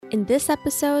In this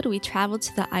episode, we traveled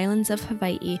to the islands of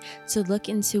Hawaii to look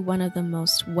into one of the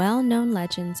most well-known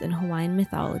legends in Hawaiian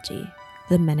mythology,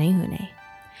 the Menehune.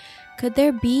 Could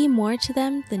there be more to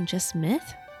them than just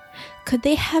myth? Could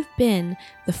they have been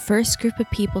the first group of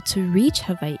people to reach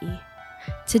Hawaii?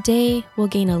 Today, we'll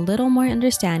gain a little more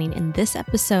understanding in this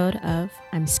episode of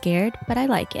I'm Scared, But I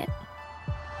Like It.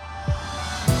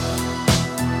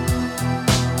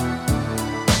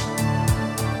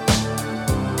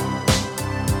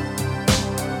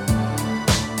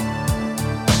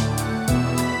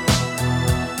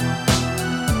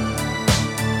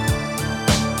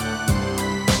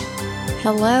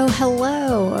 Hello.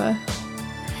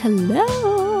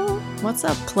 Hello. What's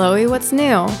up, Chloe? What's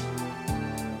new?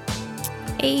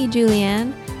 Hey,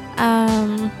 Julianne.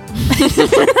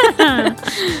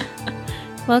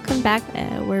 Welcome back.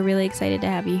 We're really excited to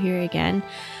have you here again.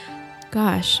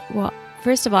 Gosh, well,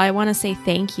 first of all, I want to say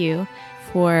thank you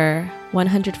for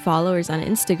 100 followers on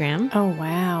Instagram. Oh,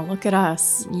 wow. Look at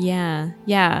us. Yeah.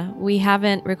 We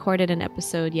haven't recorded an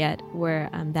episode yet where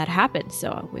that happened.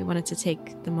 So we wanted to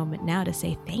take the moment now to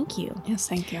say thank you. Yes,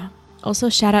 thank you. Also,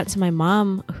 shout out to my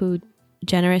mom who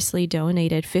generously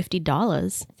donated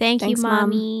 $50. Thanks, you,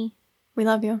 Mommy. Mom. We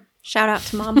love you. Shout out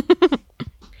to Mom.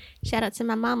 Shout out to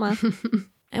my mama.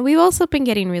 And we've also been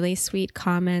getting really sweet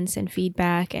comments and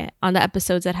feedback on the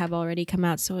episodes that have already come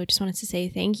out. So I just wanted to say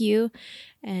thank you.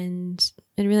 And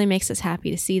it really makes us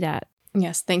happy to see that.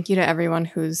 Yes, thank you to everyone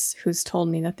who's told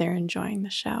me that they're enjoying the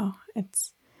show.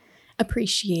 It's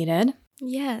appreciated.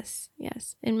 Yes.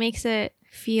 It makes it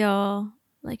feel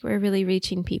like we're really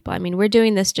reaching people. I mean, we're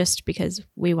doing this just because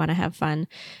we want to have fun.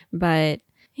 But,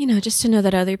 just to know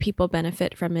that other people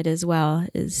benefit from it as well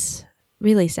is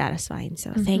really satisfying.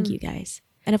 So thank you guys.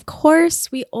 And of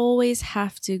course, we always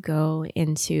have to go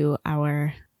into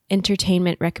our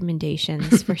entertainment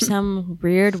recommendations for some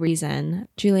weird reason.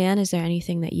 Julianne, is there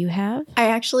anything that you have? I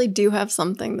actually do have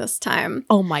something this time.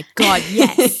 Oh my God,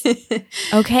 yes.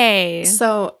 Okay.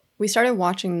 So we started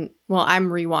watching, well, I'm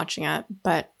rewatching it,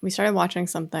 but we started watching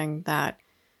something that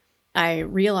I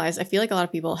realized I feel like a lot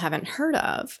of people haven't heard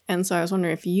of. And so I was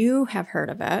wondering if you have heard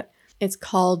of it. It's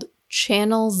called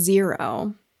Channel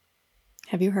Zero.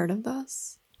 Have you heard of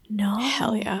this? No.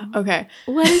 Hell yeah. Okay.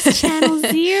 What is Channel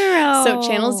Zero? So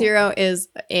Channel Zero is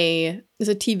a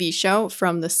TV show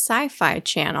from the Sci-Fi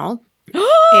Channel.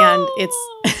 And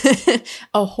it's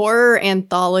a horror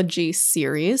anthology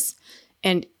series.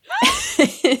 And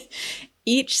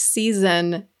each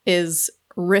season is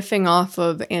riffing off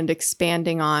of and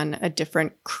expanding on a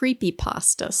different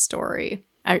creepypasta story.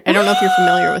 I don't know if you're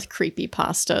familiar with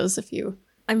creepypastas.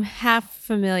 I'm half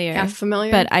familiar.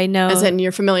 But I know. As in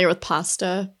you're familiar with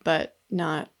pasta, but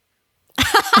not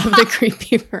of the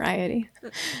creepy variety.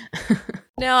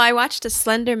 No, I watched a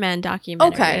Slender Man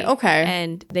documentary. Okay.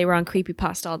 And they were on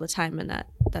creepypasta all the time, and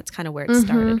that's kind of where it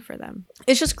started for them.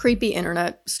 It's just creepy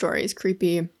internet stories,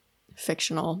 creepy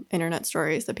fictional internet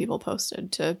stories that people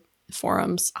posted to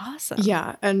forums. Awesome.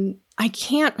 Yeah, and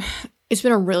it's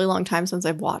been a really long time since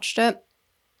I've watched it.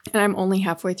 And I'm only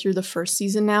halfway through the first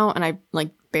season now, and I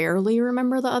barely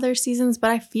remember the other seasons,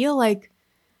 but I feel like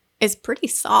it's pretty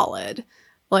solid.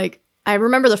 I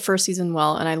remember the first season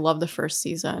well, and I love the first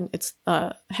season. It's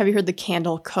have you heard the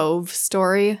Candle Cove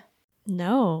story?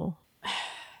 No.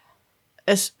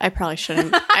 I probably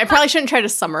shouldn't try to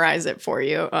summarize it for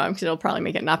you because it'll probably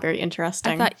make it not very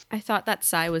interesting. I thought that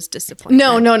sigh was disappointing.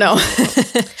 No.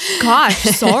 Gosh,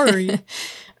 sorry.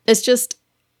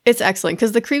 It's excellent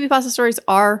because the creepypasta stories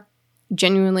are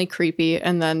genuinely creepy,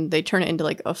 and then they turn it into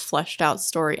a fleshed out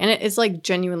story, and it's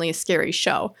genuinely a scary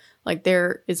show.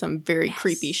 There is some very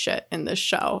creepy shit in this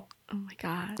show. Oh my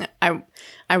God.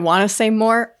 I want to say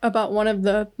more about one of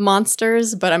the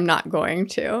monsters, but I'm not going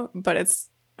to. But it's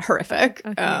horrific.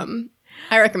 Okay.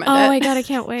 I recommend it. Oh my God, I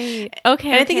can't wait. Okay.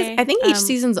 And I think each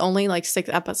season's only 6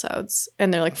 episodes,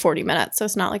 and they're 40 minutes, so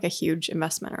it's not a huge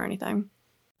investment or anything.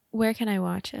 Where can I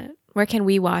watch it? Where can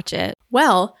we watch it?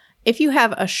 Well, if you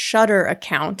have a Shudder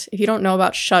account, if you don't know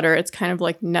about Shudder, it's kind of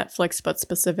like Netflix, but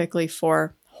specifically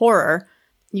for horror.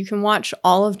 You can watch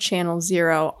all of Channel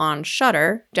Zero on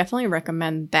Shudder. Definitely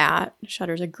recommend that.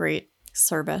 Shudder's a great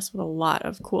service with a lot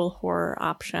of cool horror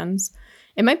options.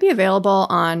 It might be available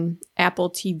on Apple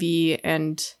TV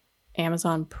and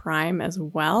Amazon Prime as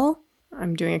well.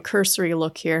 I'm doing a cursory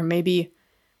look here. Maybe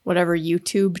whatever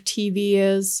YouTube TV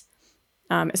is.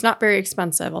 It's not very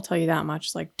expensive, I'll tell you that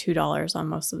much. It's $2 on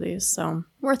most of these, so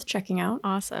worth checking out.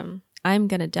 Awesome. I'm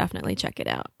going to definitely check it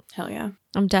out. Hell yeah.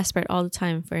 I'm desperate all the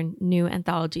time for a new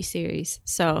anthology series,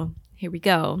 so here we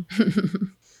go.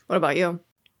 What about you?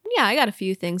 Yeah, I got a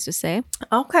few things to say.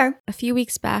 Okay. A few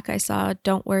weeks back, I saw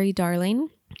Don't Worry, Darling.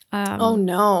 Oh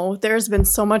no, there's been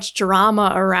so much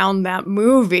drama around that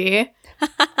movie.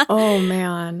 Oh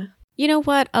man. You know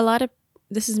what?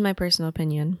 This is my personal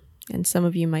opinion, and some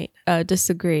of you might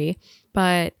disagree,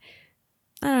 but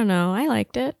I don't know. I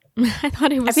liked it. I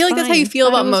thought it was I feel like that's how you feel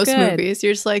about most good. movies.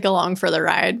 You're just like along for the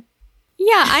ride.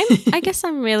 Yeah, I guess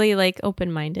I'm really like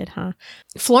open-minded, huh?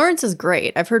 Florence is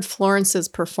great. I've heard Florence's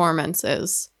performance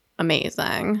is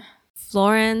amazing.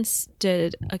 Florence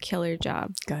did a killer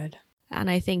job. Good.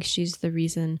 And I think she's the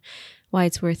reason why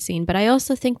it's worth seeing. But I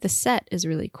also think the set is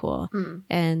really cool.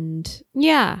 And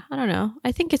yeah, I don't know.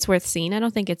 I think it's worth seeing. I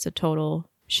don't think it's a total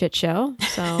shit show.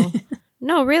 So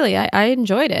no, really, I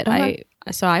enjoyed it.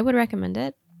 So I would recommend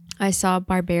it. I saw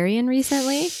Barbarian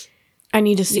recently. I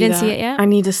need to see You didn't see it yet? I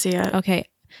need to see it. Okay.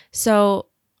 So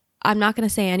I'm not going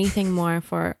to say anything more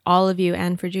for all of you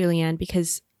and for Julianne,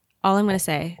 because all I'm going to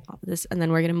say this, and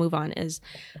then we're going to move on, is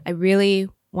I really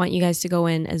want you guys to go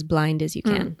in as blind as you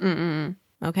can.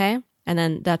 Okay? And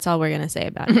then that's all we're going to say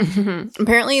about it.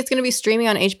 Apparently it's going to be streaming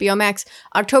on HBO Max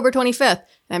October 25th.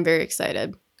 I'm very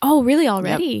excited. Oh, really?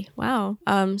 Already? Yep. Wow.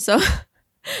 So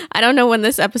I don't know when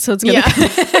this episode's going to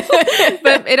come,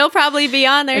 but it'll probably be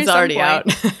on there. It's already out.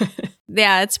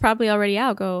 Yeah, it's probably already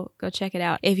out. Go check it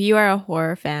out. If you are a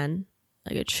horror fan,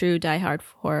 like a true diehard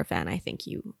horror fan, I think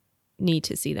you need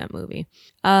to see that movie.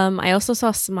 I also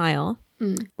saw Smile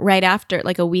right after,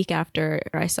 like a week after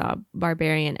I saw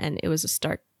Barbarian, and it was a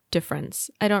stark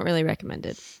difference. I don't really recommend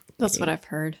it. That's what I've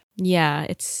heard. Yeah,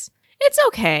 it's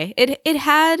okay. It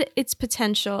had its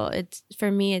potential.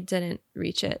 For me, it didn't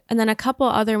reach it. And then a couple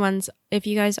other ones. If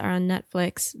you guys are on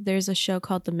Netflix, there's a show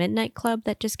called The Midnight Club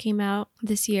that just came out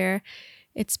this year.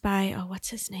 It's by,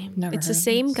 what's his name? It's the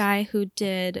same guy who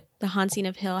did The Haunting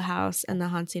of Hill House and The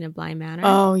Haunting of Bly Manor.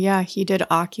 Oh yeah, he did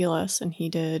Oculus and he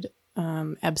did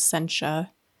Absentia.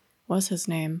 What's his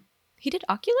name? He did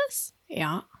Oculus?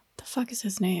 Yeah. The fuck is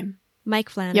his name? Mike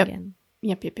Flanagan.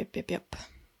 Yep.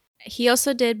 He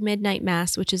also did Midnight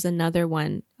Mass, which is another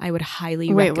one I would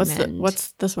highly recommend.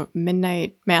 What's this one?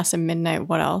 Midnight Mass and Midnight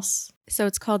what else? So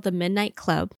it's called The Midnight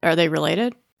Club. Are they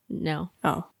related? No.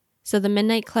 Oh. So The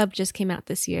Midnight Club just came out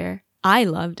this year. I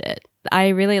loved it. I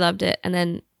really loved it. And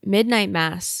then Midnight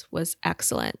Mass was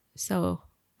excellent. So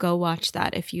go watch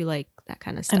that if you like that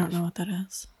kind of stuff. I don't know what that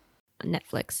is.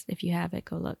 Netflix. If you have it,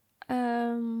 go look.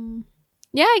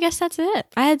 Yeah, I guess that's it.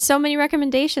 I had so many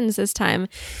recommendations this time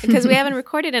because we haven't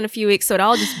recorded in a few weeks, so it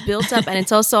all just built up, and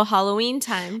it's also Halloween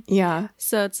time. Yeah.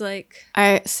 So it's like...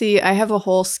 I have a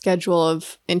whole schedule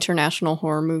of international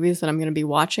horror movies that I'm going to be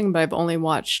watching, but I've only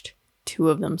watched 2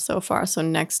 of them so far. So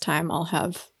next time I'll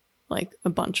have like a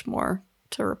bunch more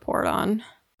to report on.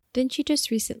 Didn't you just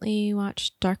recently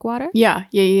watch Dark Water? Yeah.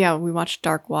 We watched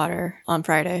Dark Water on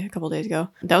Friday a couple days ago.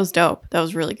 That was dope. That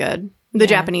was really good. The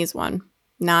Japanese one.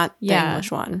 Not the English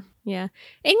one. Yeah.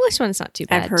 English one's not too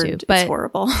bad, I've heard too. But it's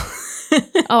horrible.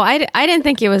 I didn't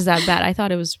think it was that bad. I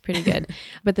thought it was pretty good.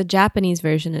 But the Japanese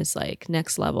version is like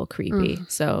next level creepy.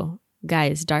 So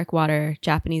guys, Dark Water,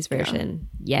 Japanese version.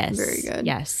 Yeah. Yes. Very good.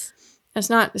 Yes.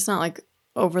 It's not like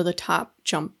over the top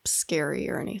jump scary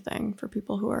or anything for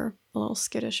people who are a little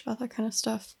skittish about that kind of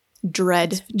stuff.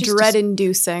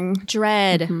 Dread-inducing.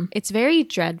 Dread. Mm-hmm. It's very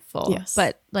dreadful. Yes.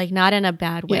 But like not in a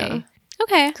bad way. Yeah.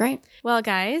 Okay. Great. Well,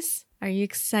 guys, are you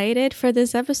excited for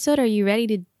this episode? Are you ready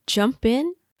to jump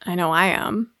in? I know I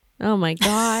am. Oh my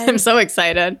God. I'm so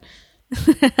excited.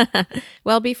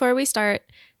 Well, before we start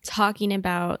talking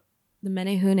about the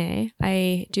Menehune,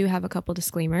 I do have a couple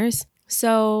disclaimers.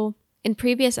 So in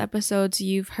previous episodes,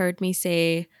 you've heard me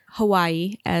say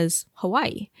Hawaiʻi as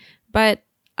Hawaii, but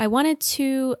I wanted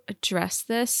to address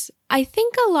this. I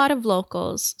think a lot of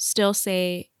locals still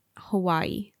say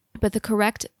Hawaii, but the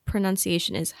correct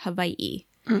pronunciation is Hawaiʻi.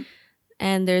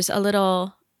 And there's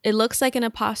it looks like an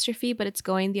apostrophe, but it's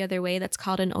going the other way. That's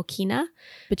called an okina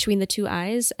between the 2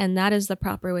 I's. And that is the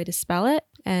proper way to spell it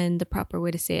and the proper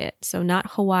way to say it. So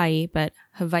not Hawaii, but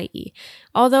Hawaiʻi.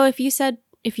 Although if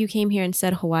you came here and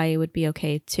said Hawaii, it would be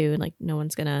okay too. Like no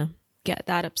one's going to get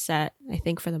that upset, I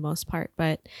think, for the most part.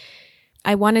 But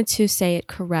I wanted to say it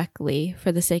correctly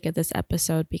for the sake of this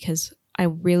episode because I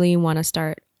really want to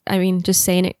start, just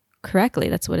saying it correctly.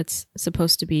 That's what it's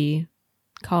supposed to be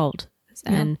called.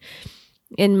 Yeah. And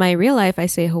in my real life, I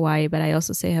say Hawaii, but I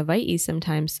also say Hawaiʻi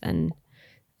sometimes. And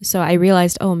so I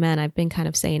realized, oh man, I've been kind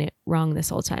of saying it wrong this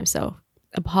whole time. So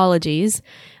apologies.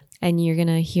 And you're going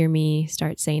to hear me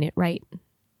start saying it right,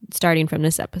 starting from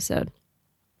this episode.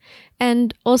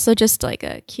 And also just like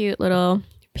a cute little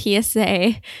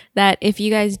PSA that if you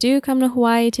guys do come to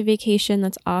Hawaii to vacation,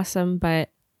 that's awesome. But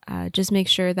just make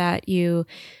sure that you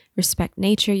respect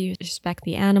nature, you respect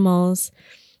the animals,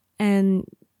 and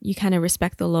you kind of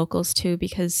respect the locals too,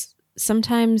 because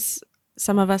sometimes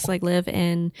some of us like live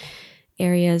in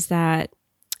areas that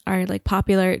are like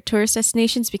popular tourist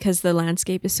destinations because the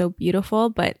landscape is so beautiful,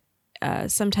 but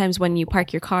sometimes when you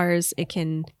park your cars, it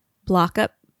can block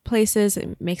up places.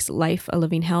 It makes life a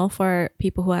living hell for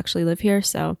people who actually live here.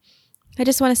 So I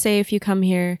just want to say, if you come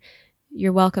here,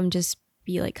 you're welcome. Just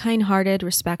be like kind-hearted,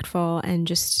 respectful, and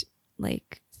just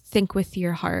like think with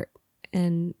your heart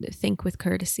and think with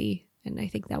courtesy. And I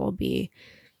think that will be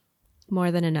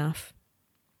more than enough.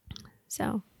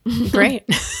 So Great.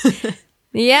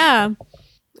 Yeah.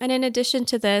 And in addition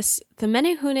to this, the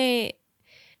Menehune,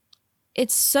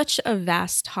 it's such a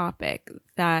vast topic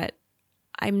that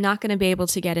I'm not going to be able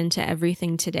to get into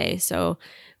everything today. So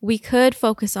we could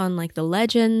focus on like the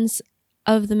legends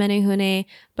of the Menehune,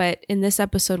 but in this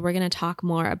episode, we're going to talk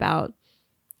more about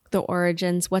the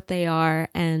origins, what they are,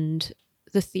 and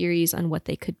the theories on what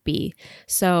they could be.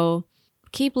 So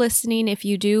keep listening. If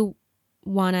you do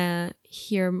want to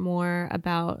hear more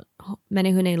about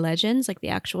Menehune legends, like the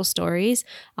actual stories,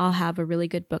 I'll have a really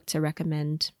good book to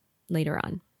recommend later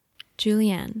on.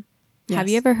 Julianne, Yes. Have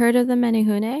you ever heard of the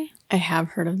Menehune? I have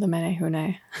heard of the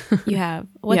Menehune. You have.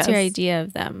 What's Yes. your idea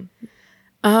of them?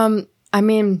 I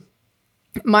mean,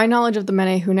 my knowledge of the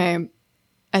Menehune,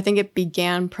 I think it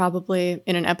began probably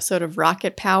in an episode of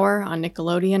Rocket Power on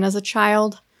Nickelodeon as a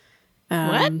child.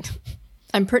 What?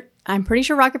 I'm pretty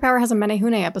sure Rocket Power has a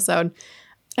Menehune episode.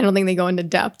 I don't think they go into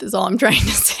depth, is all I'm trying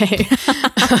to say.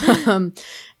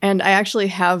 And I actually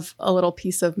have a little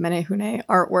piece of Menehune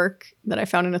artwork that I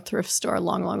found in a thrift store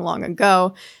long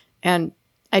ago. And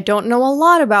I don't know a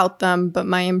lot about them, but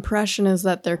my impression is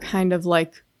that they're kind of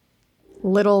like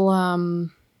little,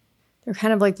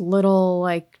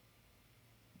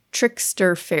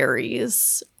 trickster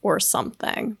fairies or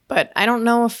something. But I don't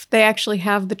know if they actually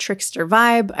have the trickster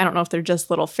vibe. I don't know if they're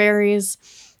just little fairies.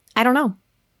 I don't know.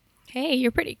 Hey,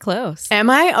 you're pretty close. Am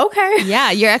I? Okay.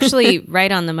 Yeah, you're actually right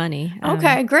on the money.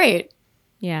 Okay, great.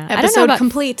 Yeah. Episode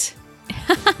complete.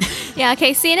 Yeah,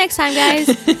 okay. See you next time,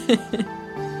 guys.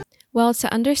 Well,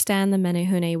 to understand the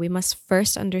Menehune, we must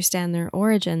first understand their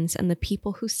origins and the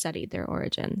people who studied their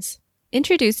origins.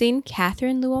 Introducing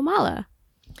Catherine Luomala.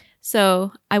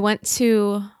 So I went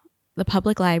to the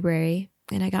public library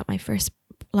and I got my first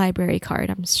library card.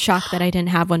 I'm shocked that I didn't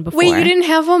have one before. Wait, you didn't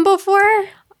have one before?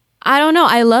 I don't know.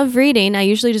 I love reading. I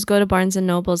usually just go to Barnes and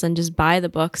Nobles and just buy the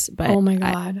books. But Oh my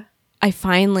God. I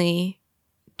finally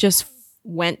just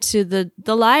went to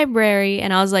the library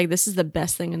and I was like, this is the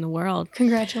best thing in the world.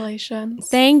 Congratulations.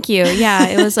 Thank you. Yeah,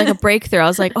 it was like a breakthrough. I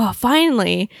was like, oh,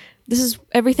 finally, this is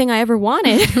everything I ever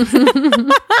wanted.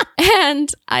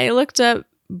 And I looked up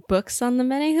books on the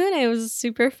Menehune. It was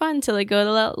super fun to like go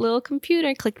to the little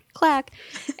computer, click, clack.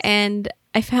 And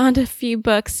I found a few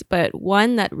books, but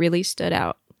one that really stood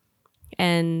out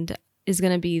and is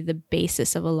going to be the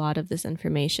basis of a lot of this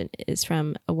information is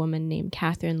from a woman named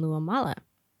Catherine Luomala.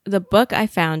 The book I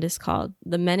found is called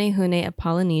The Menehune of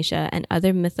Polynesia and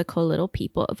Other Mythical Little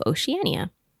People of Oceania.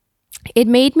 It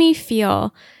made me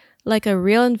feel like a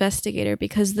real investigator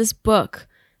because this book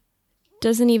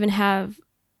doesn't even have,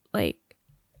 like,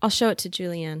 I'll show it to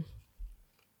Julianne.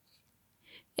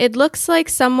 It looks like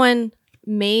someone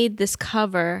made this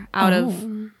cover out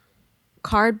of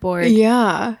cardboard.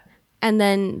 Yeah. And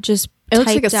then just It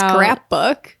looks like a typed out-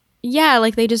 scrapbook. Yeah,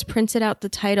 like they just printed out the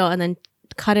title and then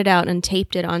cut it out and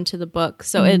taped it onto the book.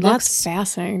 So it That's looks,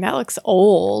 fascinating. That looks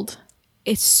old.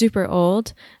 it's super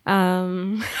old.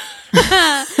 And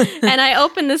I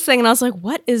opened this thing and I was like,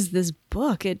 what is this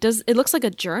book? It looks like a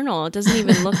journal. It doesn't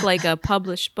even look like a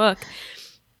published book.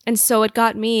 And so it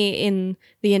got me in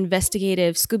the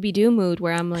investigative Scooby-Doo mood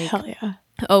where I'm like, Hell yeah.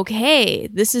 okay,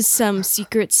 this is some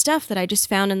secret stuff that I just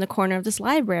found in the corner of this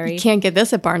library. You can't get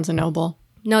this at Barnes & Noble.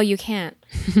 No, you can't.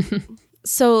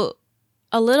 So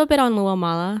a little bit on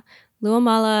Luomala.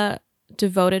 Luomala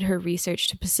devoted her research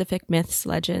to Pacific myths,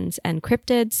 legends, and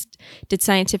cryptids, did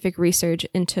scientific research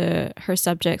into her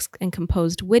subjects, and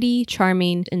composed witty,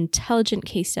 charming, intelligent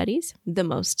case studies, the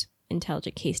most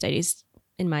intelligent case studies,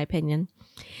 in my opinion.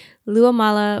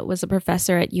 Luomala was a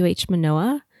professor at UH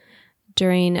Manoa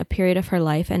during a period of her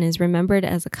life and is remembered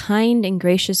as a kind and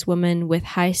gracious woman with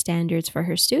high standards for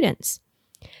her students.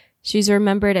 She's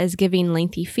remembered as giving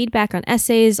lengthy feedback on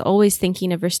essays, always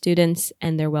thinking of her students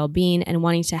and their well-being and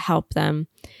wanting to help them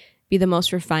be the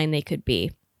most refined they could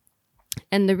be.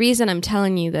 And the reason I'm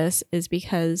telling you this is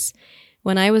because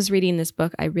when I was reading this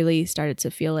book, I really started to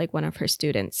feel like one of her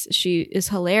students. She is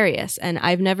hilarious, and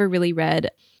I've never really read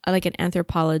like an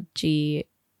anthropology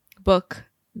book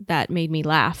that made me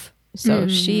laugh. So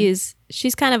she's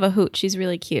kind of a hoot. She's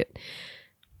really cute.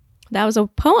 That was a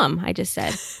poem I just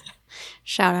said.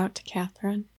 Shout out to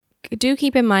Catherine. Do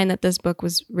keep in mind that this book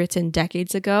was written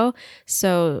decades ago,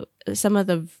 so some of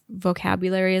the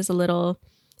vocabulary is a little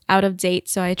out of date,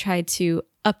 so I tried to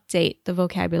update the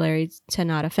vocabulary to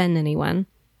not offend anyone.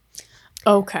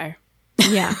 Okay.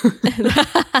 Yeah.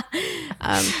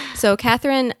 So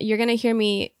Catherine, you're going to hear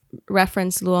me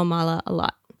reference Luomala a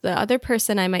lot. The other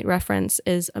person I might reference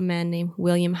is a man named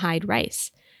William Hyde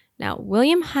Rice. Now,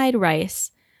 William Hyde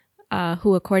Rice,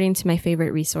 who according to my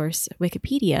favorite resource,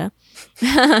 Wikipedia,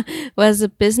 was a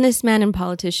businessman and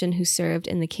politician who served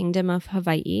in the Kingdom of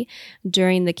Hawaiʻi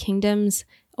during the kingdom's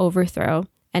overthrow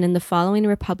and in the following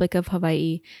Republic of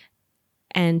Hawaiʻi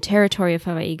and Territory of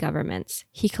Hawaiʻi governments.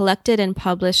 He collected and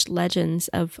published legends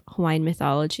of Hawaiian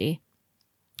mythology.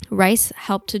 Rice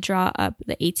helped to draw up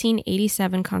the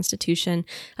 1887 Constitution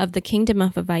of the Kingdom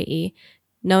of Hawaiʻi,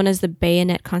 known as the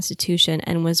Bayonet Constitution,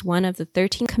 and was one of the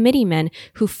 13 committeemen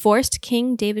who forced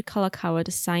King David Kalakaua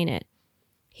to sign it.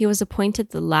 He was appointed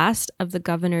the last of the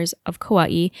governors of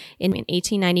Kauai in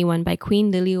 1891 by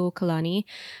Queen Liliuokalani,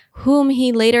 whom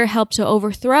he later helped to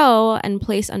overthrow and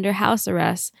place under house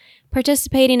arrest,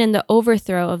 participating in the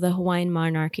overthrow of the Hawaiian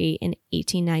monarchy in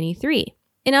 1893.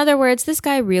 In other words, this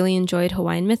guy really enjoyed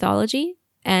Hawaiian mythology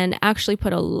and actually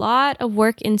put a lot of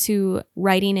work into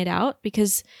writing it out,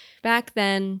 because back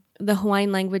then the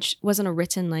Hawaiian language wasn't a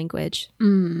written language.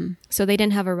 So they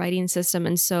didn't have a writing system.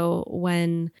 And so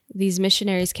when these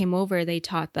missionaries came over, they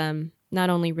taught them not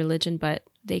only religion, but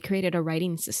they created a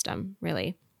writing system,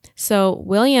 really. So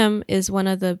William is one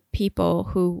of the people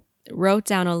who wrote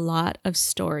down a lot of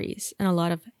stories and a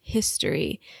lot of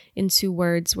history into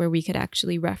words where we could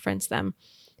actually reference them.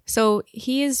 So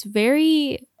he is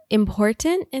very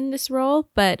important in this role,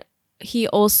 but he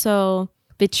also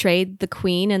betrayed the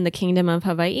queen and the Kingdom of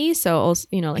Hawaiʻi. So also,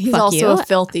 like, he's fuck also you. a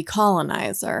filthy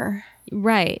colonizer.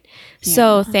 Right. Yeah.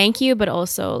 So thank you, but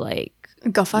also like,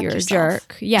 Go fuck you're yourself. a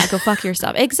jerk. Yeah, go fuck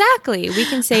yourself. Exactly. We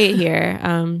can say it here.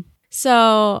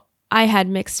 So I had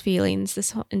mixed feelings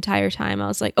this whole entire time. I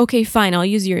was like, okay, fine, I'll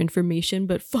use your information,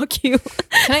 but fuck you.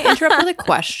 Can I interrupt with a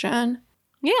question?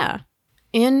 Yeah.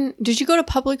 Did you go to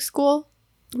public school?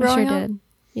 I sure growing up? did.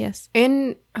 Yes.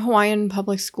 In Hawaiian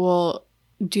public school,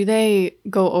 do they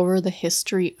go over the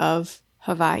history of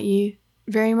Hawaii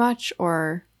very much,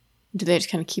 or do they just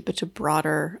kind of keep it to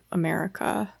broader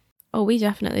America? Oh, we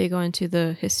definitely go into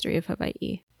the history of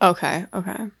Hawaii. Okay.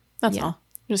 That's Yeah. all.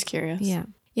 I'm just curious. Yeah.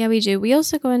 Yeah, we do. We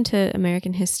also go into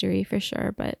American history for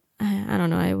sure, but I don't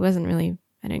know. I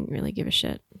didn't really give a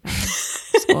shit about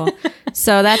school.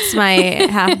 So that's my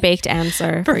half-baked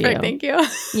answer for you. Perfect, thank you.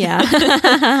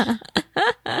 Yeah.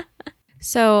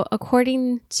 So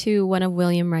according to one of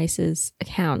William Rice's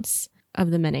accounts of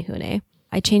the Menehune,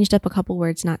 I changed up a couple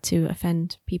words not to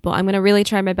offend people. I'm going to really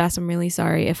try my best. I'm really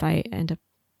sorry if I end up...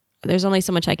 There's only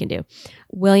so much I can do.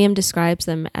 William describes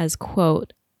them as,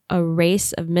 quote, a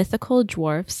race of mythical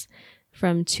dwarfs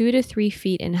from 2 to 3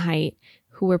 feet in height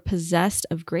who were possessed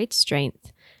of great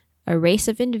strength, a race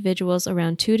of individuals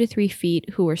around 2 to 3 feet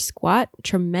who were squat,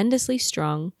 tremendously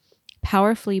strong,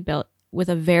 powerfully built, with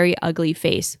a very ugly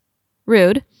face.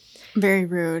 Rude. Very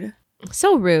rude.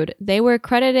 So rude. They were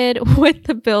credited with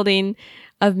the building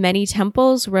of many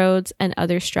temples, roads, and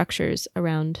other structures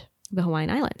around the Hawaiian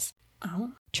Islands.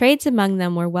 Oh. Trades among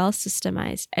them were well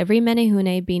systemized, every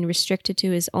Menehune being restricted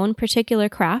to his own particular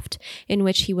craft in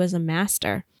which he was a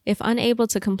master. If unable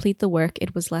to complete the work,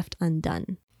 it was left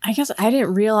undone. I guess I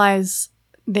didn't realize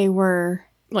they were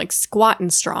like squat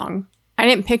and strong. I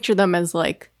didn't picture them as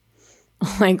like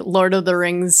Lord of the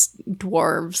Rings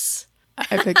dwarves.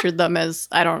 I pictured them as,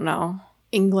 I don't know,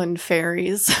 England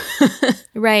fairies.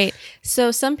 Right.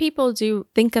 So some people do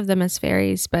think of them as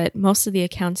fairies, but most of the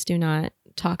accounts do not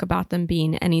talk about them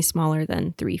being any smaller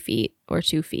than 3 feet or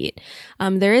 2 feet.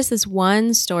 There is this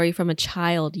one story from a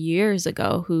child years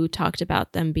ago who talked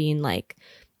about them being like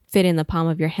fit in the palm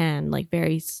of your hand, like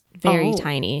very, very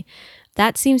tiny.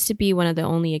 That seems to be one of the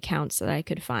only accounts that I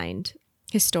could find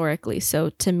historically. So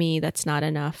to me, that's not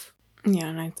enough. Yeah,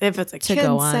 and if it's a to kid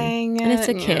go on. saying it, And it's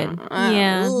a kid.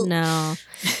 Yeah, no.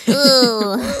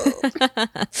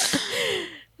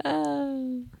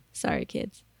 Sorry,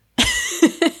 kids.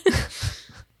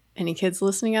 Any kids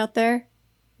listening out there?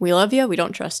 We love you. We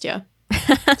don't trust you.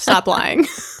 Stop lying.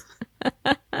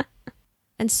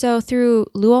 And so through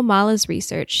Luomala's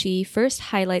research, she first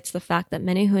highlights the fact that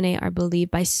Menehune are believed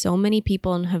by so many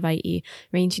people in Hawaii,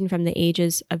 ranging from the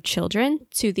ages of children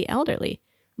to the elderly.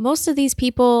 Most of these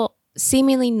people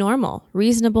seemingly normal,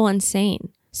 reasonable, and sane.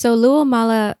 So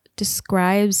Luomala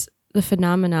describes the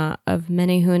phenomena of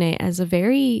Menehune as a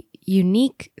very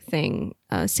unique thing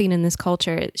seen in this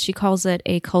culture. She calls it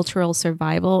a cultural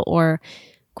survival or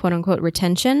quote unquote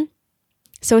retention.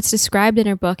 So it's described in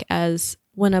her book as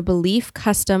when a belief,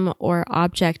 custom, or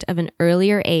object of an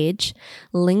earlier age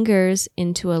lingers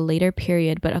into a later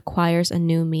period but acquires a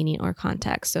new meaning or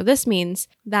context. So this means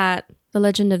that the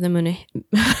legend of the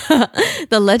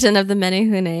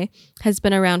Menehune has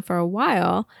been around for a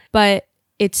while, but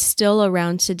it's still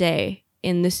around today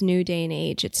in this new day and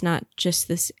age. It's not just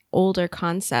this older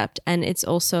concept, and it's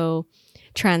also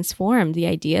transformed. The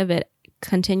idea of it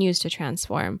continues to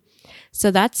transform.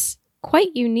 So that's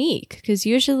quite unique, because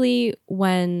usually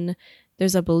when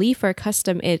there's a belief or a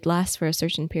custom, it lasts for a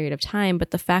certain period of time.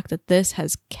 But the fact that this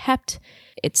has kept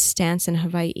its stance in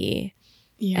Hawaii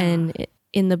and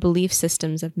in the belief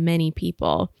systems of many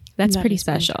people, that's pretty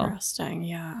special. Interesting,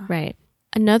 yeah. Right.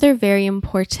 Another very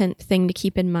important thing to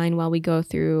keep in mind while we go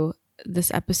through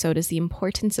this episode is the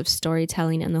importance of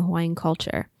storytelling in the Hawaiian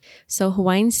culture. So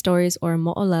Hawaiian stories, or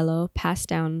mo'olelo, passed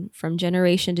down from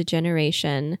generation to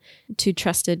generation to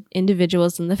trusted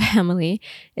individuals in the family,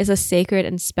 is a sacred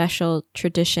and special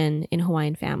tradition in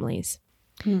Hawaiian families.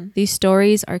 These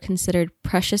stories are considered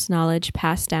precious knowledge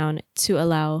passed down to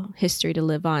allow history to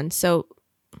live on. So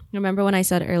remember when I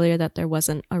said earlier that there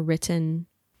wasn't a written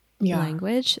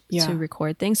language to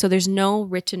record things? So there's no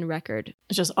written record.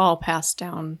 It's just all passed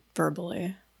down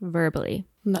verbally.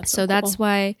 That's so cool. That's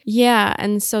why,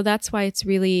 and so that's why it's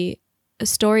really,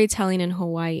 storytelling in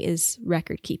Hawaii is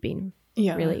record keeping,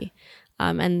 really.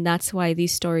 And that's why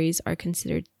these stories are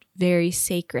considered very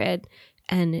sacred,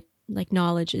 and like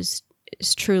knowledge is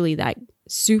truly that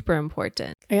super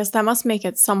important. I guess that must make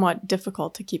it somewhat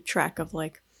difficult to keep track of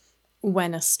like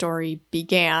when a story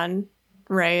began,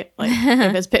 right? Like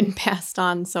if it's been passed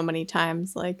on so many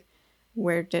times, like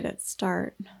where did it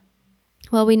start?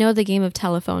 Well, we know the game of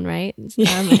telephone, right?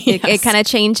 It kind of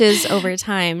changes over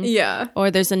time. Yeah.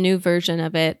 Or there's a new version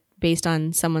of it based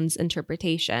on someone's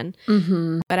interpretation.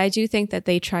 But I do think that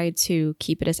they tried to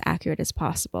keep it as accurate as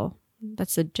possible.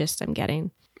 That's the gist I'm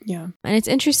getting. Yeah. And it's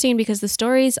interesting because the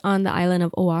stories on the island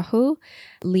of Oahu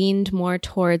leaned more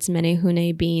towards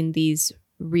Menehune being these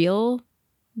real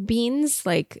beings,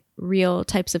 like real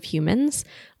types of humans,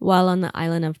 while on the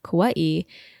island of Kauai,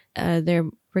 they're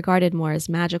regarded more as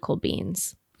magical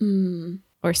beings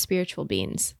or spiritual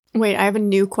beings. Wait, I have a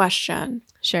new question.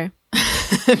 Sure.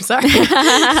 I'm sorry.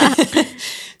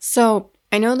 So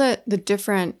I know that the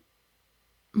different,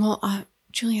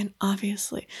 Julian,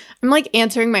 obviously, I'm like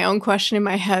answering my own question in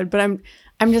my head, but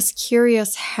I'm just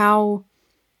curious how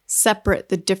separate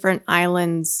the different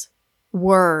islands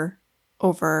were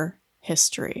over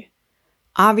history.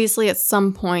 Obviously, at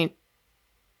some point,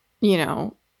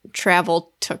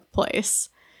 travel took place.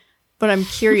 But I'm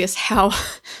curious how,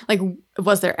 like,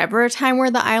 was there ever a time where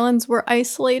the islands were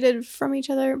isolated from each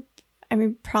other? I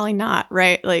mean, probably not,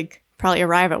 right? Like, probably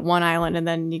arrive at one island and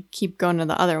then you keep going to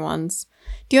the other ones.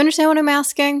 Do you understand what I'm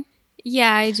asking?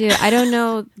 Yeah, I do. I don't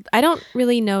know. I don't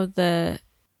really know the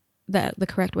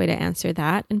correct way to answer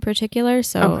that in particular.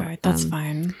 So okay, that's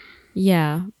fine.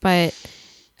 Yeah, but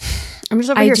I'm just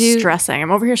over here stressing.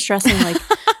 I'm over here stressing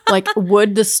like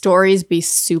would the stories be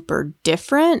super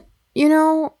different,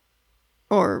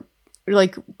 or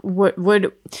like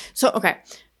would so okay.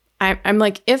 I'm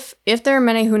like if there are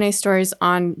Menehune stories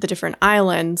on the different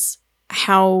islands,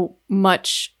 how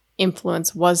much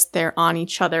influence was there on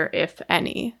each other, if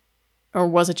any? Or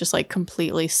was it just like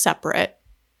completely separate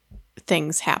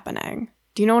things happening?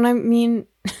 Do you know what I mean?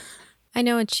 I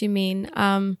know what you mean.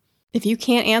 If you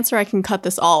can't answer, I can cut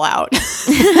this all out.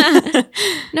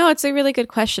 No, it's a really good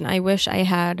question. I wish I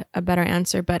had a better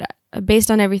answer, but based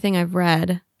on everything I've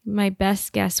read, my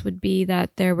best guess would be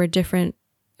that there were different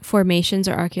formations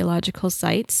or archaeological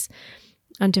sites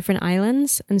on different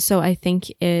islands. And so I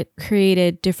think it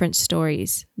created different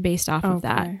stories based off of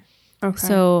that. Okay.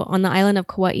 So on the island of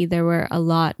Kauai, there were a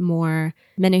lot more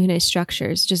Menehune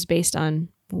structures just based on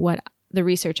what the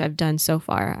research I've done so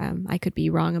far. I could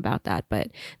be wrong about that, but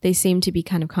they seem to be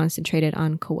kind of concentrated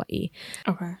on Kauai.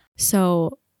 Okay.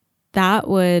 So that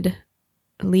would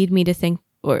lead me to think,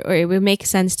 or it would make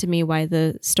sense to me why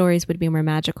the stories would be more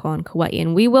magical on Kauai.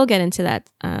 And we will get into that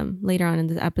later on in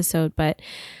the episode, but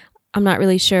I'm not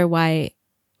really sure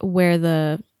where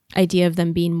the idea of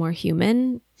them being more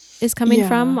human is coming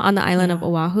from on the island of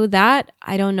Oahu. That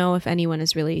I don't know if anyone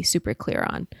is really super clear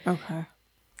on. Okay.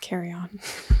 Carry on.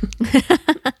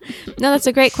 No, that's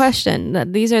a great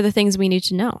question. These are the things we need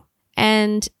to know.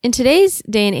 And in today's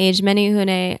day and age,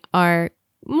 Menehune are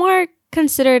more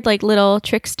considered like little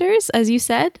tricksters, as you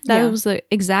said. That was the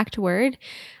exact word.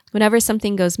 Whenever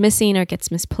something goes missing or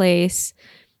gets misplaced,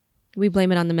 we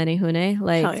blame it on the Menehune.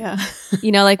 Like, Hell yeah.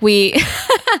 you know, like we,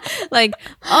 like,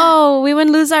 oh, we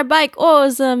wouldn't lose our bike. Oh,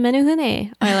 it's a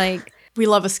Menehune. Or like, We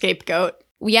love a scapegoat.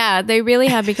 yeah, they really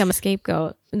have become a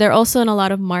scapegoat. They're also in a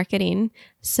lot of marketing.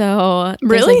 So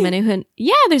there's Really? like Menehune.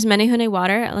 Yeah, there's Menehune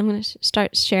water. I'm going to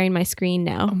start sharing my screen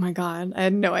now. Oh my God. I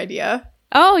had no idea.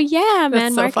 Oh yeah, man,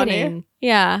 That's so marketing. funny.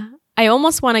 Yeah. I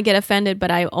almost want to get offended,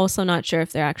 but I'm also not sure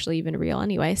if they're actually even real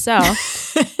anyway. So,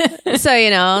 so you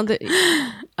know,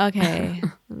 okay,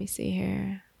 let me see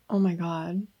here. Oh my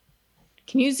God.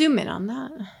 Can you zoom in on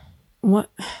that?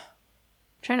 What? I'm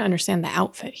trying to understand the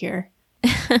outfit here.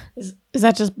 Is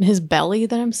that just his belly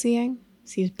that I'm seeing?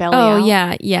 See his belly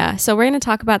out? Yeah. So we're going to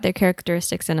talk about their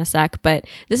characteristics in a sec, but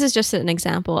this is just an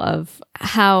example of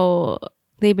how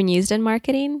they've been used in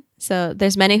marketing. So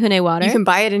there's Menehune water. You can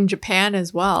buy it in Japan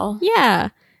as well. Yeah.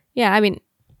 I mean,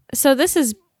 so this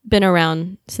has been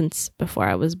around since before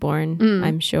I was born,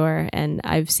 I'm sure, and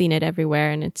I've seen it everywhere.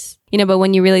 And it's, you know, but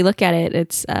when you really look at it,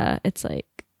 it's like,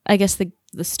 I guess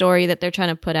the story that they're trying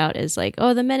to put out is like,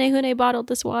 oh, the Menehune bottled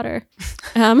this water.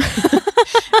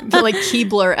 The like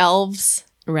Keebler elves.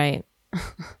 Right.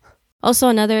 Also,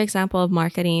 another example of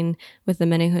marketing with the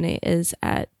Menehune is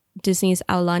at Disney's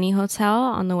Aulani Hotel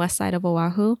on the west side of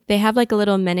Oahu. They have like a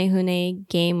little Menehune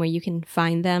game where you can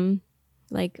find them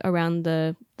like around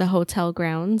the hotel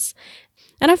grounds.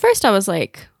 And at first I was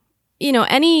like, you know,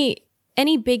 any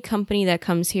big company that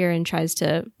comes here and tries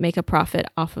to make a profit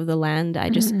off of the land, I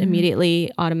just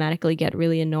immediately automatically get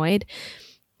really annoyed.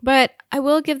 But I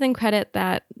will give them credit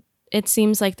that it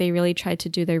seems like they really tried to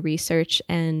do their research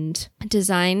and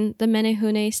design the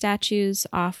Menehune statues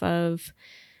off of,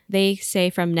 they say,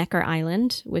 from Necker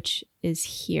Island, which is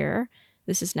here.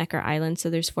 This is Necker Island. So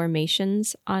there's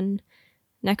formations on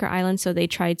Necker Island. So they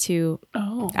tried to,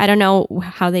 I don't know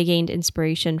how they gained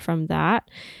inspiration from that.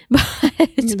 But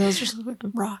those are just like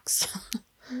rocks.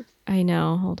 I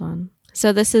know. Hold on.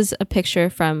 So this is a picture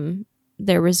from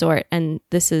their resort. And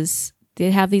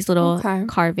they have these little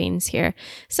carvings here.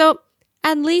 So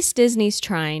at least Disney's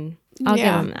trying. I'll give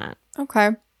them that.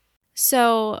 Okay.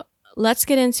 So let's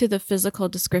get into the physical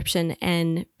description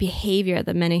and behavior of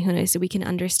the Menehune so we can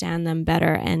understand them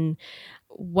better and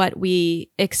what we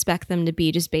expect them to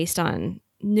be just based on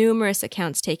numerous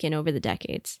accounts taken over the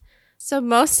decades. So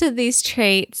most of these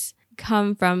traits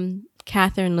come from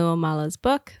Catherine Luomala's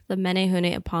book, The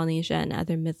Menehune, of Polynesia and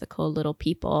Other Mythical Little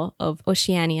People of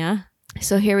Oceania.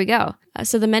 So here we go.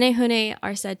 So the Menehune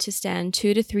are said to stand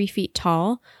 2 to 3 feet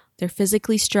tall. They're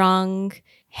physically strong,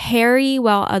 hairy,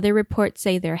 while other reports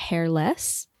say they're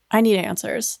hairless. I need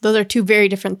answers. Those are two very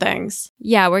different things.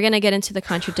 Yeah, we're going to get into the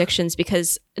contradictions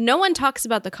because no one talks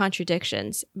about the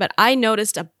contradictions, but I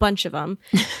noticed a bunch of them.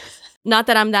 Not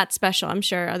that I'm that special. I'm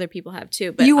sure other people have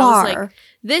too. But I was like,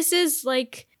 this is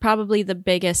like probably the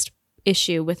biggest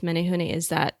issue with Menehune is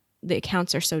that the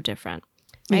accounts are so different.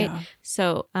 Right. Yeah.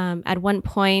 So at one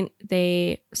point,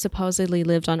 they supposedly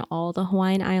lived on all the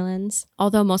Hawaiian Islands,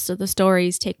 although most of the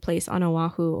stories take place on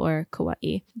Oahu or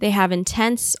Kauai. They have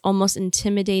intense, almost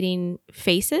intimidating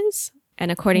faces.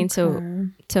 And according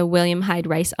to William Hyde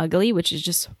Rice Ugly, which is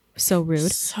just so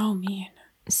rude. So mean.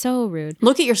 So rude.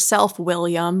 Look at yourself,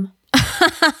 William.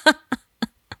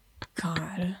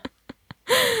 God.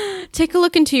 Take a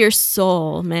look into your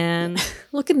soul, man.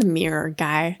 Look in the mirror,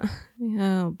 guy.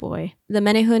 Oh, boy. The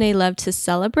Menehune love to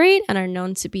celebrate and are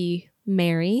known to be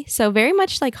merry. So very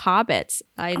much like hobbits,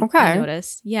 I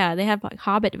noticed. Yeah, they have like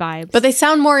hobbit vibes. But they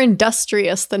sound more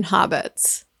industrious than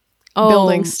hobbits.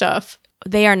 Building stuff.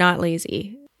 They are not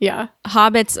lazy. Yeah.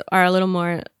 Hobbits are a little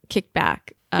more kicked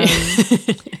back.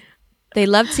 They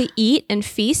love to eat and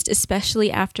feast,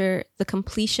 especially after the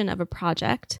completion of a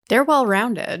project. They're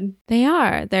well-rounded. They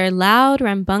are. They're loud,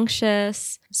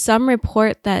 rambunctious. Some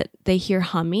report that they hear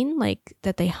humming, like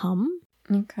that they hum.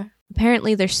 Okay.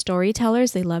 Apparently, they're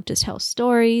storytellers. They love to tell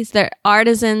stories. They're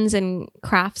artisans and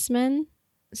craftsmen.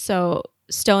 So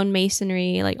stone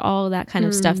masonry, like all that kind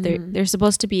of stuff. They're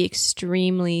supposed to be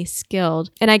extremely skilled.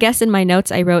 And I guess in my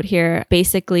notes I wrote here,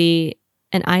 basically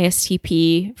an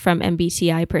ISTP from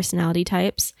MBTI personality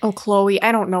types. Oh, Chloe,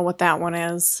 I don't know what that one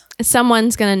is.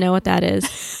 Someone's gonna know what that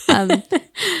is, and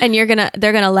they're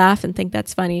gonna laugh and think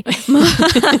that's funny.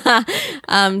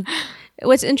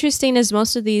 What's interesting is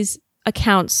most of these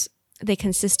accounts, they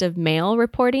consist of male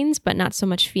reportings, but not so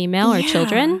much female or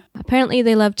children. Apparently,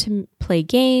 they love to play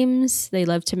games. They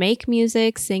love to make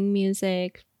music, sing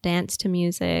music, dance to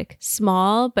music.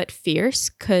 Small but fierce,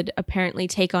 could apparently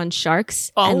take on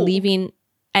sharks and leaving.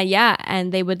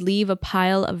 And they would leave a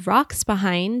pile of rocks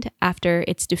behind after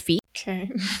its defeat.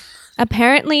 Okay.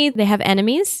 Apparently, they have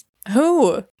enemies.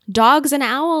 Who? Dogs and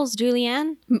owls,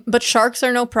 Julianne. But sharks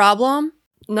are no problem?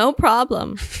 No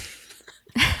problem.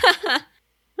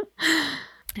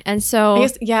 And so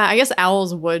I guess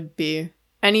owls would be.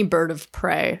 Any bird of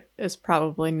prey is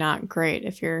probably not great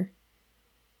if you're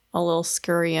a little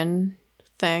scurrying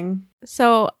thing.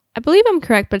 So I believe I'm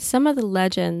correct, but some of the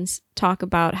legends talk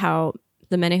about how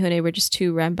the Menehune were just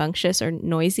too rambunctious or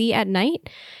noisy at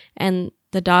night, and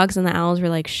the dogs and the owls were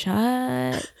like,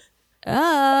 shut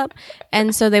up.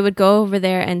 And so they would go over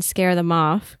there and scare them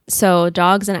off. So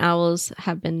dogs and owls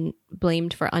have been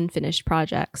blamed for unfinished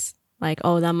projects. Like,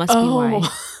 oh, that must be why.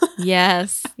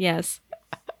 Yes.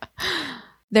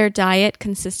 Their diet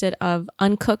consisted of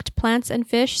uncooked plants and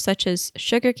fish, such as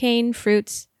sugarcane,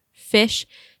 fruits, fish,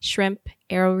 shrimp,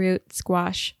 arrowroot,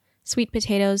 squash, sweet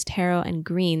potatoes, taro, and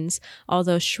greens.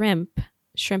 Although shrimp,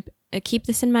 keep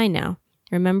this in mind now.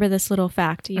 Remember this little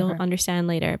fact. You'll understand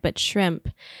later. But shrimp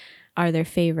are their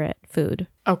favorite food.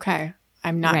 Okay.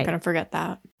 I'm not going to forget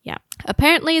that. Yeah.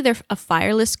 Apparently, they're a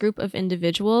fireless group of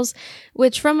individuals,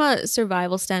 which from a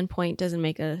survival standpoint doesn't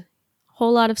make a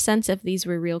whole lot of sense if these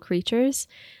were real creatures,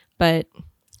 but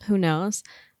who knows?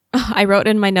 I wrote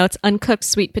in my notes, uncooked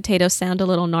sweet potatoes sound a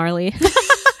little gnarly.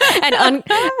 and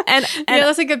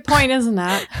that's a good point, isn't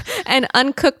that? And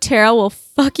uncooked taro will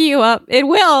fuck you up. It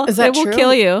will. Is that it true? will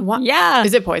kill you. What? Yeah.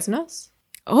 Is it poisonous?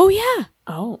 Oh, yeah.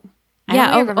 Oh.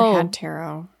 Yeah. I've never had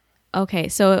taro. Okay.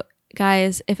 So,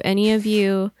 guys, if any of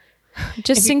you,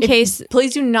 in case.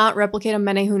 Please do not replicate a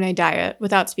Menehune diet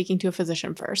without speaking to a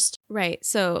physician first. Right.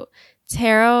 So,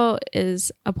 taro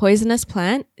is a poisonous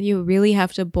plant. You really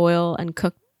have to boil and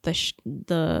cook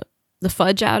the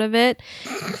fudge out of it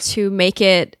to make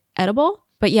it edible.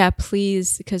 But yeah,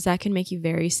 please, because that can make you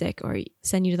very sick or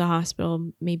send you to the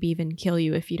hospital, maybe even kill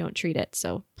you if you don't treat it.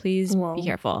 So please be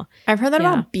careful. I've heard that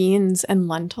about beans and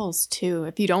lentils too.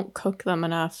 If you don't cook them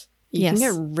enough, you can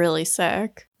get really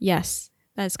sick. Yes,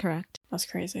 that is correct. That's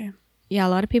crazy. Yeah, a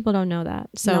lot of people don't know that.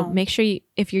 So make sure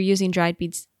if you're using dried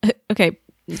beans, okay,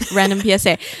 random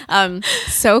PSA,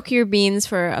 soak your beans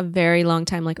for a very long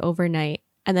time, like overnight,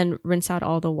 and then rinse out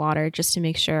all the water just to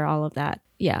make sure all of that.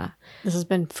 Yeah. This has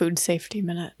been Food Safety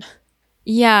Minute.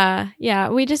 Yeah.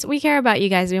 We care about you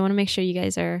guys. We want to make sure you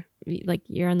guys are like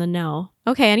you're in the know.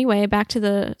 Okay, anyway, back to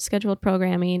the scheduled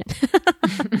programming.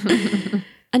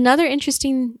 Another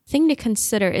interesting thing to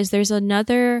consider is there's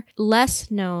another less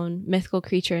known mythical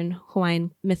creature in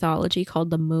Hawaiian mythology called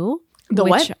the mu. The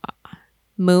what?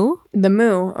 Mu. The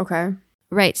mu, okay.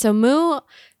 Right. So mu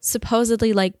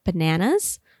supposedly like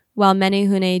bananas, while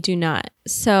Menehune do not.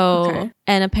 So,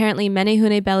 and apparently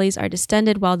Menehune bellies are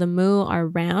distended while the mu are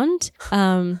round.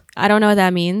 I don't know what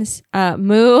that means.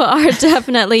 Mu are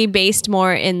definitely based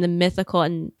more in the mythical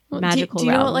and magical Do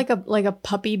you know realm. what like a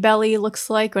puppy belly looks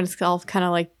like when it's all kind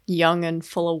of like young and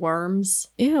full of worms?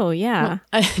 Ew, yeah.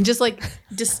 That's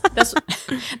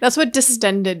what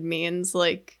distended means.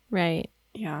 Like, right.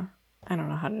 Yeah. I don't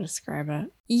know how to describe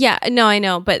it. Yeah, no, I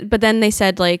know. But then they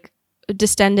said like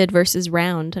distended versus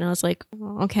round. And I was like,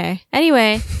 okay.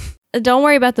 Anyway, don't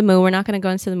worry about the mu. We're not going to go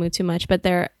into the mu too much. But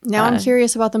they're... Now I'm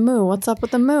curious about the mu. What's up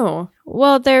with the mu?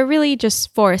 Well, they're really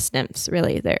just forest nymphs,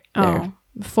 really. They're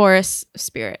forest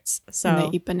spirits. So and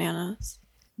they eat bananas.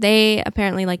 They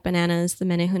apparently like bananas. The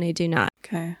Menehune do not.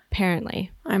 Okay.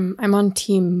 Apparently. I'm on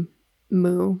team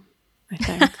mu, I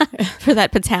think. For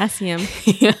that potassium.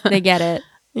 Yeah. They get it.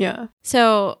 Yeah.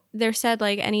 So they're said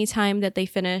like anytime that they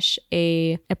finish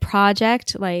a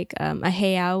project, like a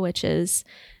heiau, which is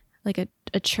like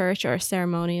a church or a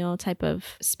ceremonial type of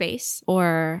space,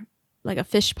 or like a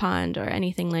fish pond or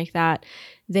anything like that,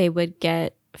 they would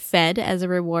get fed as a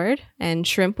reward, and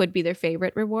shrimp would be their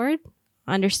favorite reward.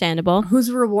 Understandable.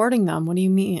 Who's rewarding them? What do you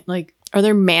mean? Like, are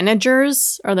there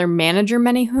managers? Are there manager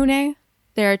Menehune?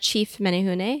 There are chief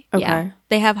Menehune. Okay. Yeah.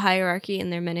 They have hierarchy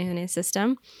in their Menehune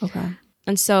system. Okay.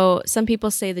 And so some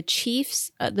people say the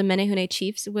chiefs, the Menehune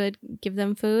chiefs would give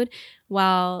them food,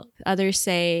 while others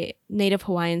say Native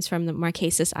Hawaiians from the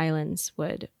Marquesas Islands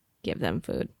would give them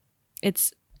food.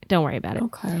 Don't worry about it.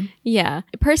 Okay. Yeah.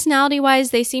 Personality-wise,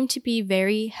 they seem to be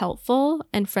very helpful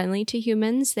and friendly to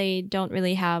humans. They don't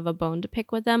really have a bone to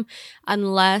pick with them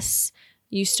unless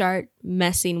you start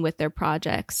messing with their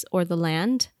projects or the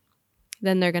land.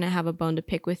 Then they're going to have a bone to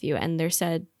pick with you. And they're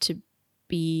said to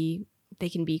be... They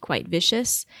can be quite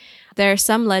vicious. There are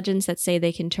some legends that say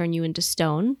they can turn you into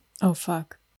stone. Oh,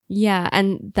 fuck. Yeah,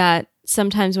 and that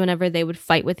sometimes whenever they would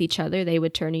fight with each other, they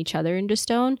would turn each other into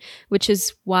stone, which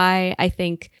is why I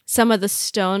think some of the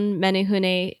stone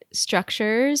Menehune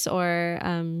structures or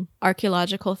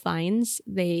archaeological finds,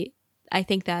 I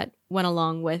think that went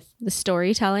along with the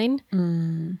storytelling.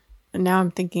 And now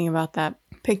I'm thinking about that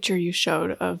picture you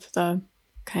showed of the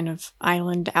kind of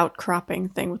island outcropping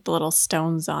thing with the little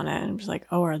stones on it. And I'm just like,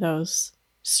 oh, are those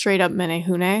straight up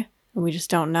Menehune? And we just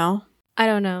don't know. I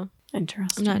don't know.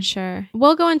 Interesting. I'm not sure.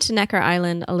 We'll go into Necker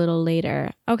Island a little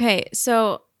later. Okay,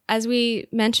 so as we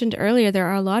mentioned earlier, there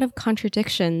are a lot of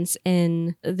contradictions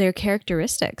in their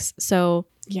characteristics. So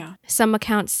Yeah. some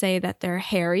accounts say that they're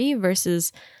hairy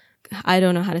versus, I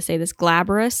don't know how to say this,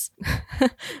 glabrous.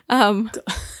 I'm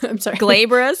sorry.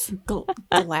 Glabrous.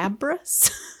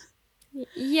 Glabrous?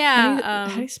 Yeah.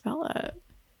 How do you spell it?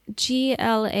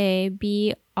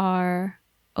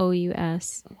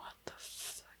 Glabrous. What the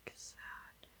fuck is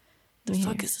that? The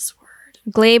fuck is this word?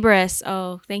 Glabrous.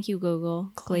 Oh, thank you,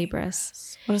 Google.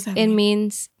 Glabrous. What does that It mean?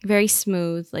 means very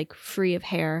smooth, like free of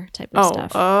hair type of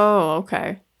stuff. Oh,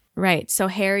 okay. Right. So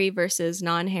hairy versus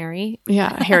non-hairy.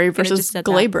 Yeah, hairy Could've versus just said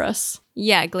that. glabrous.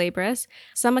 Yeah, glabrous.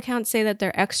 Some accounts say that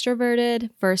they're extroverted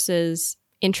versus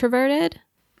introverted.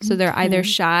 So they're either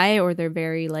shy or they're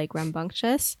very like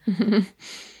rambunctious.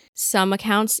 Some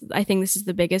accounts, I think this is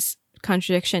the biggest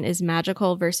contradiction, is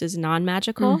magical versus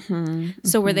non-magical.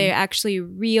 So were they actually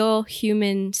real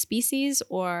human species,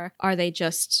 or are they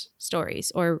just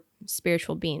stories or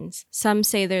spiritual beings? Some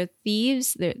say they're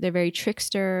thieves. They're very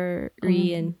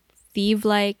trickster-y and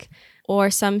thieve-like. Or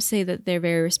some say that they're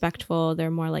very respectful. They're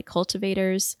more like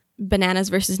cultivators. Bananas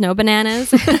versus no bananas.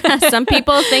 Some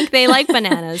people think they like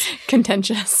bananas.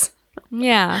 Contentious.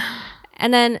 Yeah.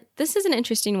 And then this is an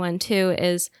interesting one too,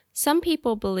 is some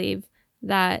people believe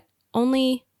that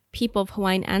only people of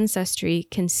Hawaiian ancestry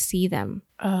can see them.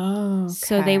 Oh, okay.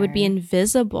 So they would be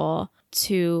invisible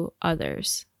to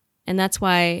others. And that's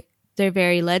why they're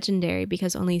very legendary,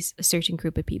 because only a certain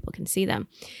group of people can see them.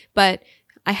 But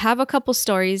I have a couple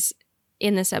stories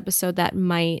in this episode that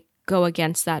might go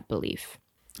against that belief.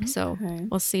 So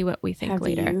we'll see what we think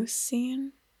later. Have you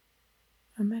seen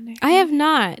a Menehune? I have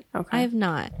not. Okay. I have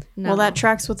not. No. Well, that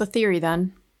tracks with the theory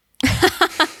then.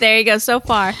 There you go. So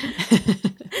far.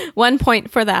 1 point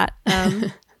for that.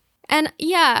 And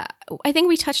yeah, I think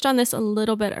we touched on this a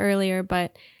little bit earlier,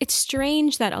 but it's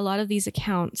strange that a lot of these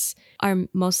accounts are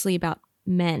mostly about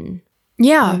men.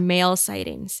 Yeah. Or male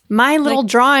sightings. My little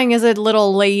drawing is a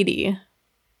little lady.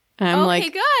 And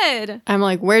I'm good. I'm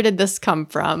like, where did this come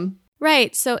from?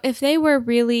 Right. So if they were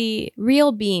really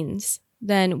real beings,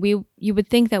 then you would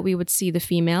think that we would see the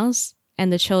females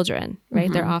and the children,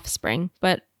 right? Their offspring.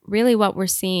 But really what we're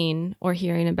seeing or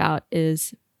hearing about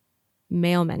is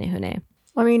male Menehune.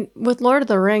 I mean, with Lord of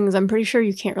the Rings, I'm pretty sure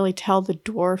you can't really tell the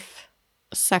dwarf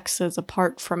sexes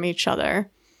apart from each other.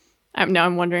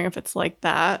 I'm wondering if it's like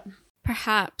that.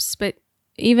 Perhaps, but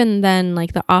even then,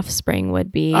 like the offspring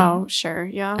would be Oh, sure.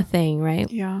 Yeah. a thing,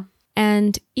 right? Yeah.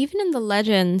 And even in the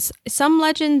legends, some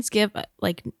legends give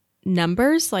like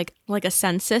numbers, like a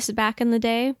census back in the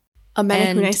day. A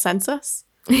Menehune And- census?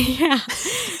 Yeah.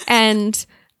 And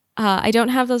I don't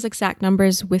have those exact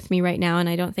numbers with me right now, and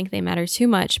I don't think they matter too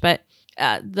much. But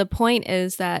the point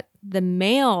is that the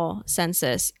male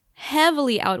census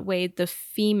heavily outweighed the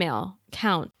female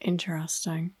count.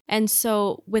 Interesting. And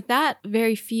so with that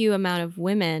very few amount of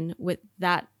women, with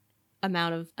that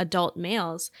amount of adult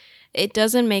males, it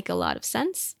doesn't make a lot of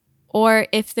sense. Or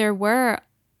if there were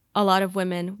a lot of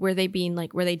women, were they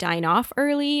dying off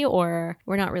early, or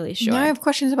we're not really sure. Now I have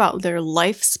questions about their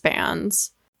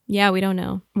lifespans. Yeah, we don't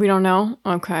know. We don't know?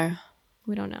 Okay.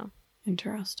 We don't know.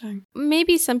 Interesting.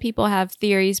 Maybe some people have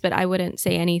theories, but I wouldn't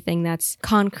say anything that's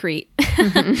concrete.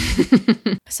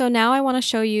 So now I want to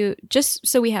show you, just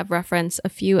so we have reference, a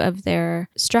few of their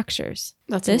structures.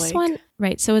 That's This a lake. one,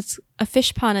 right, so it's a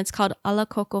fish pond. It's called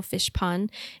Alakoko Fish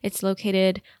Pond. It's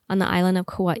located on the island of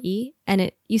Kauai.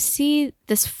 And you see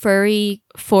this furry,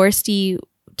 foresty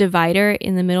divider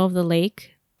in the middle of the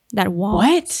lake, that wall.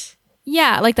 What?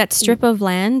 Yeah, like that strip of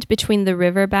land between the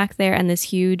river back there and this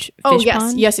huge fish Oh, yes.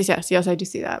 pond. Yes, I do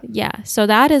see that. Yeah, so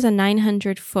that is a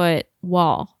 900-foot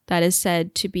wall that is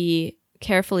said to be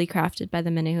carefully crafted by the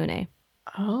Menehune.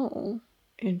 Oh,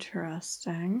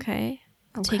 interesting. Okay.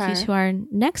 I'll take you to our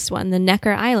next one, the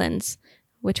Necker Islands,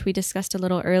 which we discussed a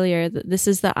little earlier. This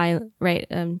is the island, right?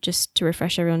 Just to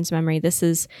refresh everyone's memory, this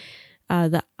is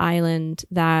the island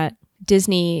that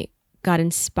Disney got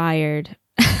inspired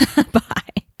by.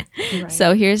 Right.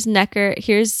 So here's Necker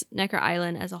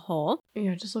Island as a whole.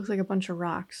 Yeah, it just looks like a bunch of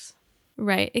rocks.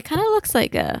 Right. It kind of looks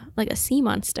like a sea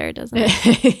monster, doesn't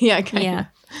it? Yeah, kind Yeah.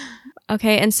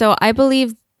 Okay, and so I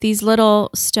believe these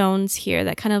little stones here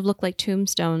that kind of look like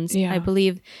tombstones, Yeah. I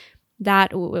believe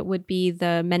that would be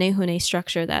the Menehune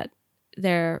structure that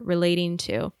they're relating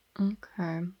to.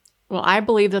 Okay. Well, I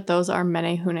believe that those are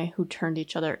Menehune who turned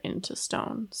each other into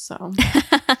stone. So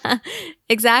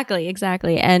Exactly.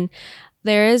 And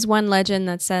there is one legend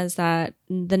that says that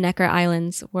the Necker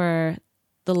Islands were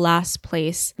the last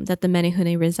place that the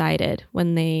Menehune resided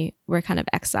when they were kind of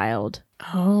exiled.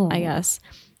 Oh. I guess.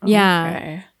 Yeah.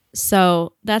 Okay.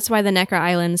 So that's why the Necker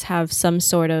Islands have some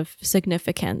sort of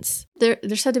significance. They're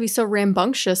said to be so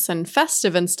rambunctious and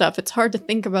festive and stuff. It's hard to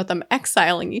think about them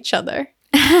exiling each other.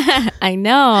 I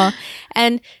know.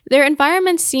 And their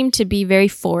environments seem to be very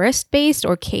forest-based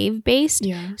or cave-based.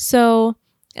 Yeah. So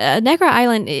Necker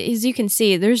Island, as you can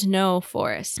see, there's no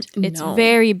forest. It's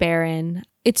very barren.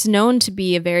 It's known to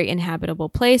be a very inhabitable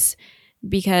place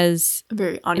because... A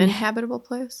very uninhabitable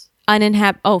place?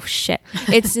 Oh, shit.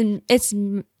 It's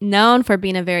known for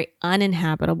being a very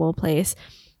uninhabitable place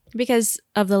because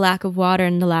of the lack of water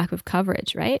and the lack of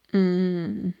coverage, right?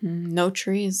 Mm-hmm. No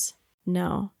trees.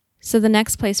 No. So the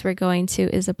next place we're going to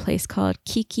is a place called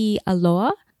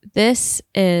Kikialoa. This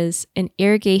is an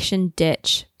irrigation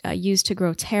ditch used to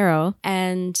grow taro,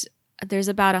 and there's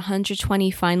about 120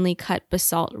 finely cut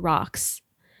basalt rocks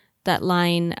that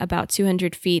line about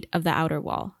 200 feet of the outer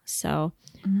wall. So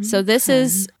this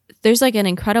is, there's like an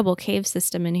incredible cave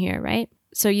system in here, right?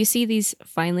 So you see these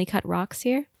finely cut rocks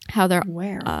here? How they're...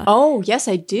 Where? Oh, yes,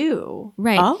 I do.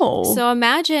 Right. Oh. So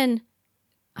imagine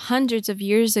hundreds of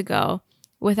years ago,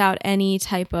 without any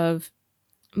type of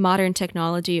modern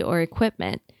technology or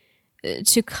equipment,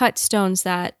 to cut stones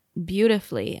that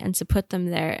beautifully and to put them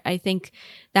there. I think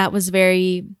that was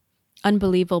very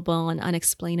unbelievable and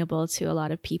unexplainable to a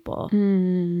lot of people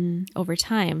over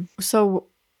time. So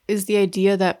is the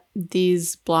idea that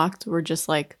these blocks were just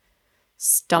like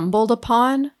stumbled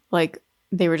upon? Like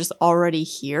they were just already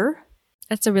here?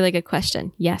 That's a really good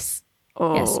question. Yes.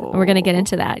 Oh. Yes. We're going to get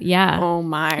into that. Yeah. Oh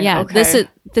my. Yeah. Okay.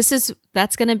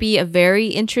 That's going to be a very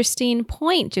interesting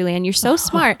point, Julianne. You're so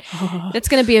smart. That's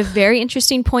going to be a very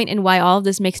interesting point in why all of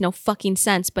this makes no fucking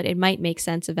sense, but it might make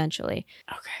sense eventually.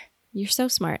 Okay. You're so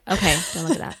smart. Okay. Don't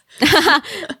look at that.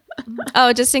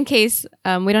 Oh, just in case,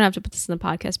 we don't have to put this in the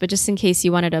podcast, but just in case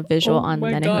you wanted a visual on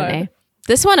Menehune.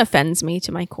 This one offends me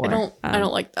to my core. I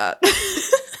don't like that.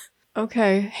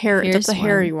 Okay. That's a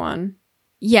hairy one.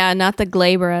 Yeah, not the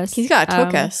glabrous. He's got a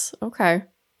tuchus. Okay.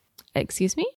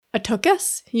 Excuse me? A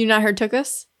tuchus? You not heard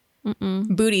tuchus?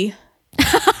 Mm-mm. Booty.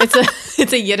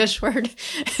 It's a Yiddish word.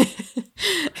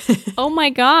 Oh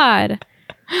my God.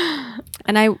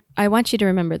 And I want you to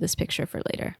remember this picture for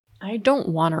later. I don't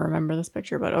want to remember this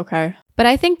picture, but okay. But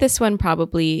I think this one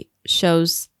probably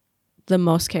shows the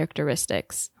most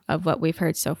characteristics of what we've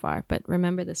heard so far. But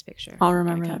remember this picture. I'll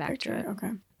remember that picture.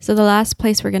 Okay. So the last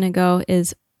place we're going to go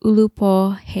is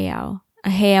Ulupo Heiau, a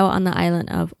heiau on the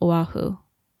island of Oahu.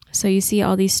 So you see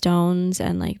all these stones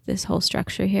and like this whole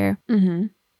structure here. Mm-hmm.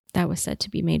 That was said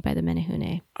to be made by the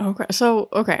Menehune. Okay. So,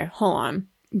 hold on.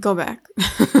 Go back.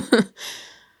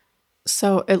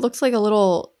 So it looks like a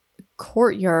little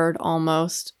courtyard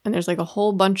almost. And there's like a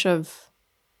whole bunch of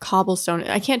cobblestone.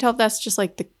 I can't tell if that's just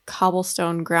like the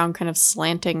cobblestone ground kind of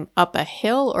slanting up a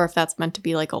hill or if that's meant to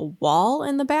be like a wall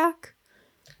in the back.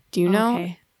 Do you know?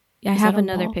 Okay. I have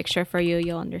another picture for you.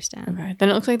 You'll understand. Okay. Then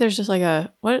it looks like there's just like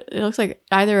it looks like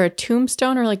either a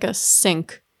tombstone or like a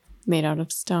sink made out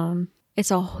of stone. It's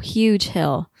a huge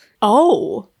hill.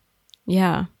 Oh.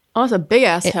 Yeah. Oh, it's a big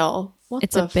ass hill.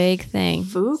 It's a big thing.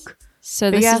 Fook?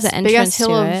 So this is the entrance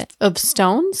to it. Of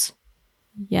stones?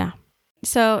 Yeah.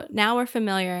 So now we're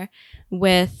familiar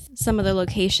with some of the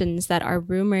locations that are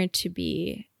rumored to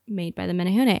be made by the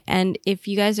Menehune. And if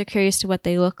you guys are curious to what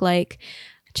they look like,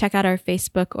 check out our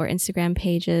Facebook or Instagram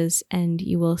pages and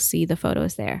you will see the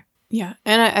photos there. Yeah.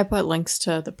 And I put links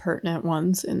to the pertinent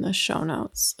ones in the show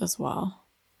notes as well.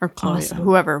 Or Chloe, awesome.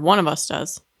 Whoever, one of us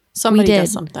does. Somebody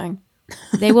does something.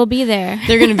 They will be there.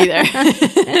 They're going to be there.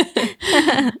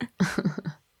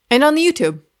 And on the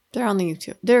YouTube. They're on the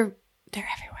YouTube. They're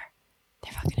everywhere.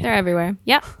 They're everywhere.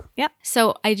 Yep.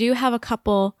 So I do have a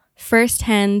couple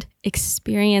firsthand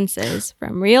experiences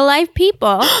from real life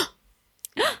people.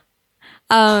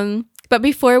 But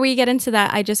before we get into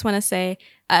that, I just want to say,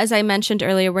 as I mentioned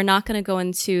earlier, we're not going to go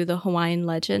into the Hawaiian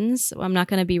legends. I'm not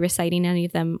going to be reciting any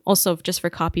of them, also just for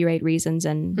copyright reasons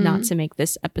and not to make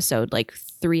this episode like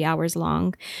 3 hours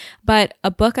long. But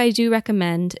a book I do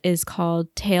recommend is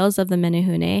called Tales of the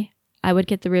Menehune. I would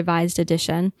get the revised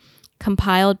edition,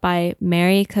 compiled by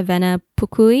Mary Kavena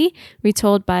Pukui,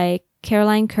 retold by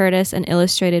Caroline Curtis, and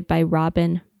illustrated by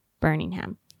Robin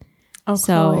Birmingham.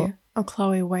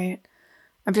 Chloe, wait.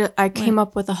 I came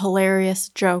up with a hilarious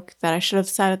joke that I should have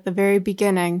said at the very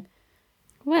beginning.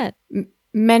 What?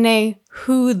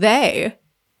 Mene-hu-they.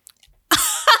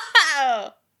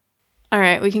 All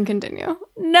right, we can continue.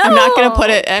 No, I'm not gonna put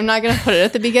it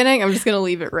at the beginning. I'm just gonna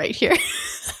leave it right here.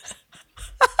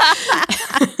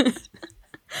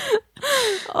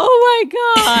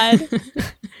 God.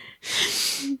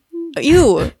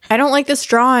 Ew, I don't like this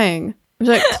drawing. It was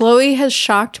like Chloe has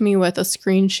shocked me with a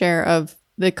screen share of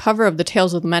the cover of the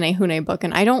Tales of the Menehune book,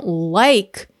 and I don't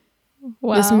like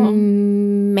this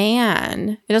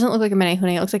man. It doesn't look like a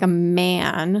Menehune. It looks like a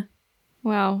man.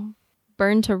 Wow.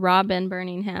 Burn to Robin,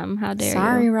 burning him. How dare you?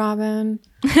 Sorry, Robin.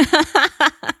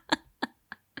 I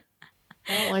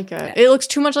don't like it. It looks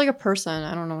too much like a person.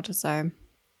 I don't know what to say.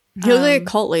 He looks like a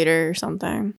cult leader or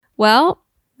something. Well,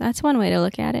 that's one way to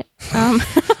look at it.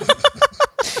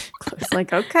 It's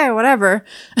like, okay, whatever.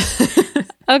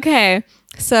 Okay,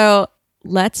 so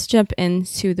let's jump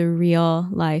into the real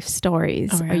life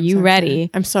stories. Oh, yeah, Are you ready?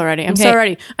 I'm so ready. I'm Okay. so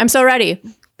ready. I'm so ready.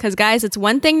 Because, guys, it's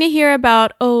one thing to hear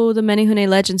about, the Menehune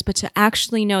legends, but to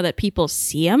actually know that people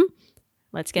see them,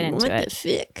 let's get into it. What the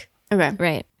frick? Okay.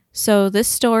 Right. So this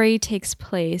story takes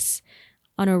place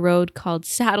on a road called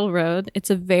Saddle Road. It's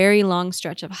a very long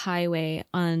stretch of highway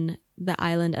on the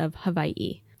island of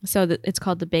Hawaiʻi. So it's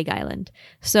called the Big Island.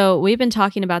 So we've been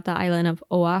talking about the island of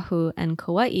Oahu and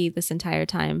Kauai this entire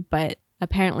time, but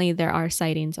apparently there are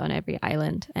sightings on every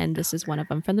island, and this is one of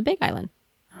them from the Big Island.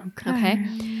 Okay.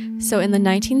 So in the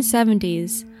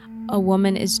 1970s, a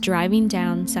woman is driving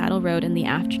down Saddle Road in the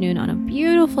afternoon on a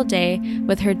beautiful day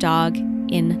with her dog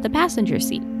in the passenger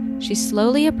seat. She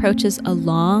slowly approaches a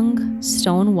long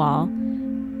stone wall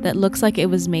that looks like it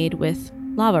was made with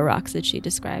lava rocks, as she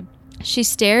described. She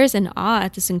stares in awe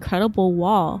at this incredible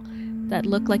wall that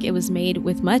looked like it was made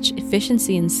with much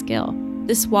efficiency and skill.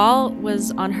 This wall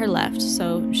was on her left,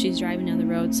 so she's driving down the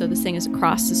road, so this thing is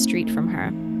across the street from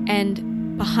her.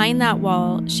 And behind that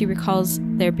wall, she recalls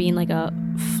there being like a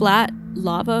flat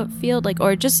lava field,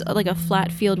 or just like a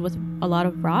flat field with a lot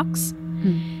of rocks.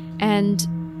 And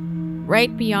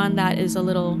right beyond that is a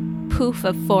little poof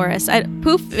of forest.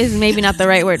 Poof is maybe not the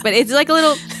right word, but it's like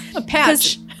a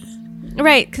patch.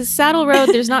 Right, because Saddle Road,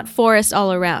 there's not forest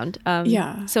all around.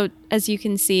 Yeah. So as you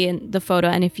can see in the photo,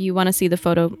 and if you want to see the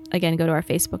photo, again, go to our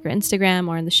Facebook or Instagram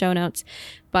or in the show notes.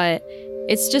 But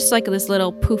it's just like this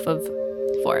little poof of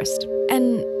forest.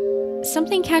 And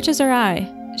something catches her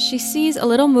eye. She sees a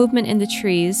little movement in the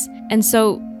trees, and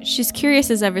so she's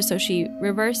curious as ever, so she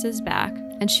reverses back,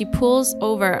 and she pulls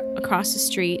over across the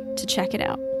street to check it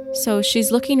out. So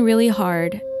she's looking really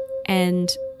hard, and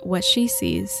what she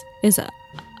sees is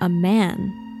a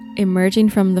man emerging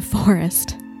from the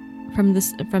forest, from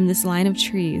this line of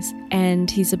trees, and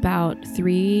he's about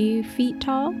 3 feet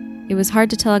tall. It was hard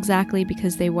to tell exactly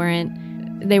because they were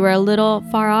a little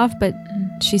far off, but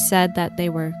she said that they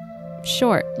were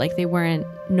short, like they weren't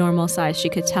normal size. She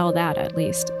could tell that at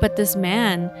least. But this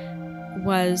man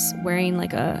was wearing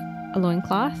like a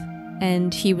loincloth,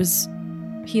 and he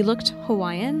looked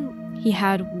Hawaiian. He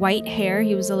had white hair.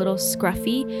 He was a little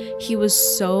scruffy. He was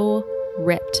so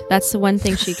ripped. That's the one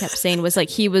thing she kept saying, was like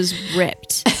he was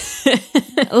ripped.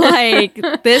 Like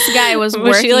this guy was working out.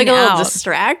 Was she like a little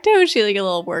distracted? Was she like a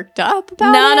little worked up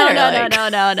about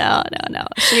it? No.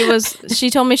 She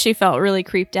told me she felt really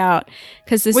creeped out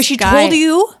because this Was she guy, told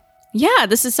you? Yeah,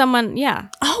 this is someone. Yeah.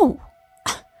 Oh,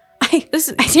 I'm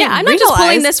not just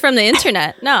pulling this from the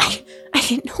internet. No, I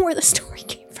didn't know where the story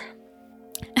came from.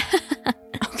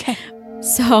 Okay.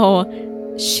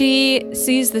 So she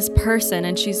sees this person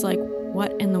and she's like,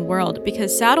 what in the world?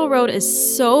 Because Saddle Road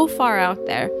is so far out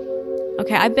there.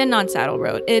 Okay, I've been on Saddle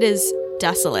Road. It is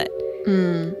desolate.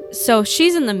 So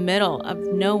she's in the middle of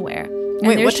nowhere.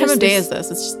 Wait, what time of day is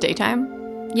this? It's just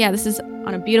daytime? Yeah, this is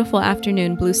on a beautiful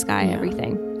afternoon, blue sky,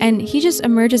 everything. And he just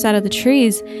emerges out of the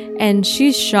trees and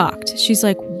she's shocked. She's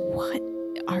like, what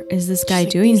is this guy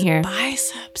doing here?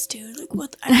 Biceps, dude. Like,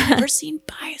 what? I've never seen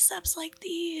biceps like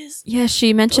these. Yeah,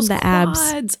 she mentioned the abs.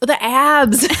 Oh, the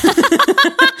abs.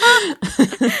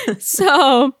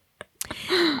 So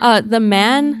the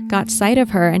man got sight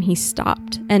of her and he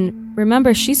stopped. And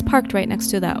remember, she's parked right next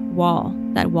to that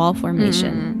wall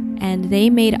formation. And they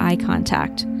made eye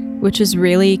contact, which is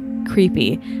really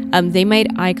creepy. They made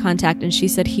eye contact and she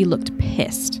said he looked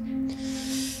pissed.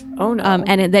 Oh no.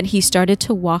 And then he started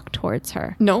to walk towards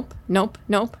her. Nope.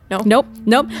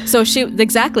 So she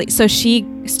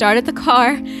started the car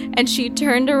and she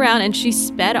turned around and she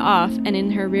sped off, and in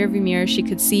her rearview mirror she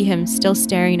could see him still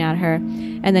staring at her,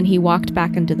 and then he walked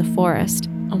back into the forest.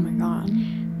 Oh my god.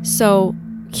 So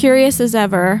curious as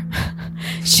ever,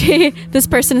 this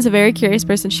person is a very curious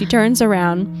person. She turns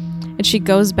around and she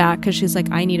goes back because she's like,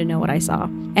 I need to know what I saw.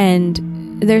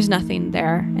 And there's nothing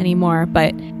there anymore,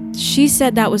 but she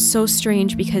said that was so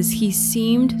strange because he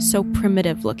seemed so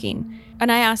primitive looking. And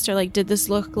I asked her, like, did this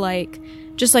look like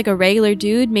just like a regular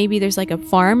dude? Maybe there's like a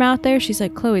farm out there. She's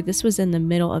like, Chloe, this was in the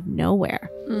middle of nowhere.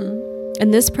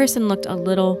 And this person looked a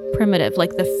little primitive.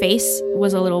 Like the face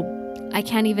was a little, I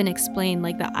can't even explain,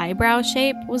 like the eyebrow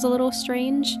shape was a little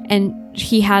strange. And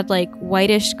he had like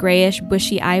whitish, grayish,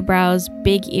 bushy eyebrows,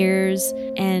 big ears.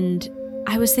 And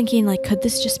I was thinking, like, could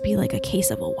this just be like a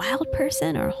case of a wild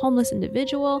person or a homeless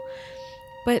individual?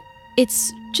 But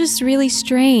it's just really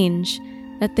strange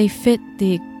that they fit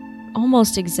the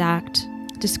almost exact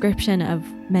description of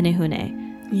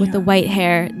Menehune, with the white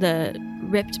hair, the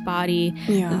ripped body,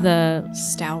 the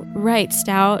stout. Right,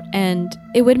 stout. And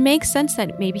it would make sense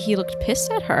that maybe he looked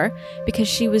pissed at her because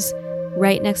she was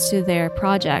right next to their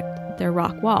project, their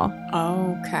rock wall.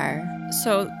 Okay.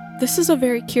 So this is a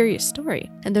very curious story.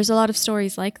 And there's a lot of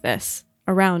stories like this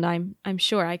around, I'm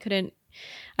sure.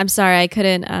 I'm sorry, I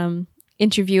couldn't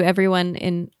interview everyone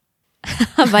in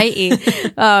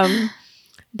Hawaiʻi.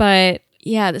 But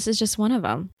yeah, this is just one of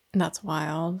them. That's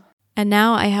wild. And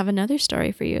now I have another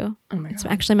story for you. Oh my God. It's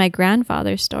actually my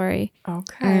grandfather's story.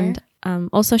 Okay. And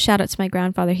also shout out to my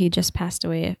grandfather. He just passed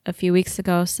away a few weeks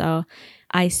ago. So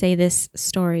I say this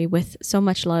story with so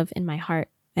much love in my heart.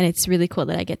 And it's really cool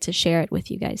that I get to share it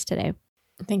with you guys today.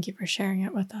 Thank you for sharing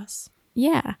it with us.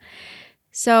 Yeah.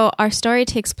 So our story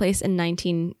takes place in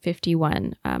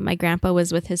 1951. My grandpa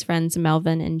was with his friends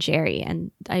Melvin and Jerry.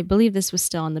 And I believe this was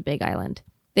still on the Big Island.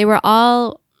 They were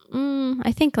all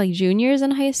I think like juniors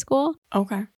in high school.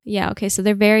 Okay. Yeah, okay. So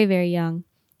they're very, very young.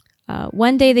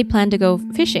 One day they planned to go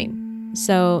fishing.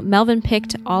 So Melvin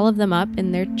picked all of them up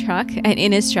in their truck, and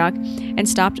in his truck, and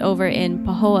stopped over in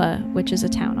Pahoa, which is a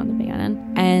town on the Big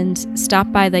Island, and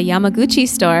stopped by the Yamaguchi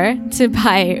store to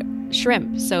buy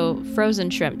shrimp. So frozen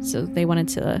shrimp. So they wanted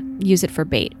to use it for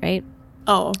bait, right?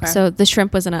 Oh, okay. So the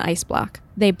shrimp was in an ice block.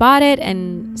 They bought it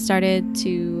and started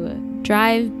to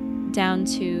drive down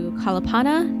to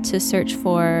Kalapana to search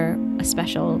for a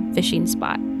special fishing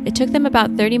spot. It took them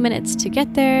about 30 minutes to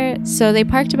get there, so they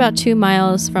parked about 2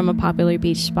 miles from a popular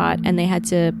beach spot, and they had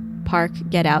to park,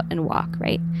 get out, and walk,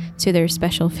 right, to their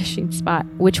special fishing spot,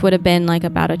 which would have been like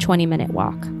about a 20-minute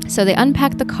walk. So they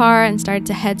unpacked the car and started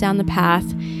to head down the path,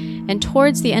 and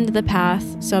towards the end of the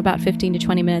path, so about 15 to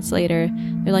 20 minutes later,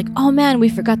 they're like, oh man, we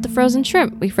forgot the frozen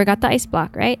shrimp. We forgot the ice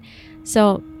block, right?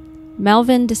 So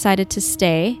Melvin decided to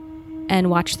stay and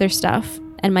watch their stuff.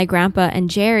 And my grandpa and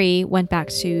Jerry went back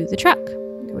to the truck,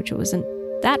 which wasn't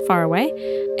that far away.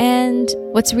 And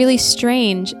what's really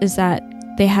strange is that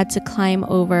they had to climb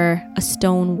over a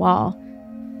stone wall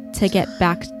to get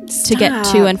back, to get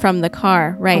to and from the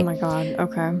car, right? Oh my God,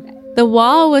 okay. The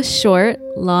wall was short,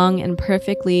 long, and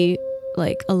perfectly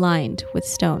like aligned with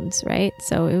stones, right?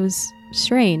 So it was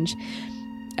strange.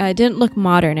 It didn't look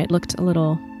modern. It looked a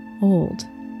little old.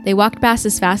 They walked past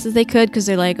as fast as they could because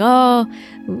they're like, oh,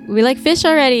 we like fish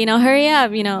already, hurry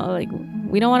up, like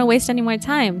we don't want to waste any more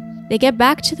time. They get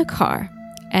back to the car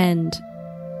and,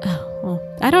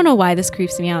 I don't know why this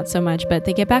creeps me out so much, but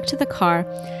they get back to the car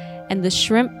and the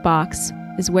shrimp box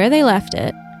is where they left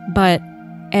it, but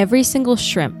every single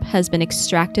shrimp has been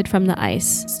extracted from the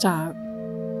ice. Stop.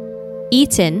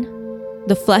 Eaten.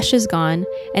 The flesh is gone,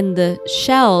 and the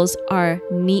shells are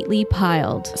neatly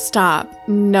piled. Stop.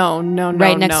 No.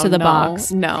 Right next to the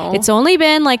box. No. It's only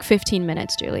been like 15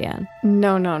 minutes, Julianne.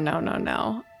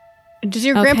 No. Does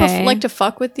your grandpa like to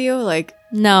fuck with you? Like,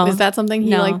 no. Is that something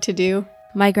he liked to do?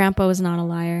 My grandpa was not a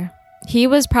liar. He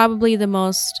was probably the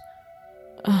most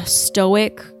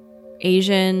stoic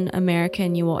Asian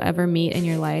American you will ever meet in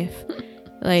your life.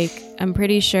 Like, I'm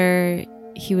pretty sure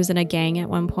he was in a gang at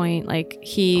one point. Like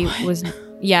he was,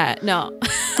 yeah, no.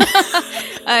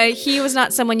 He was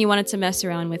not someone you wanted to mess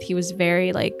around with. He was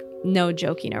very like no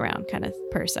joking around kind of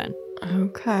person.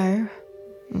 Okay.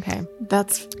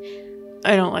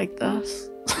 I don't like this.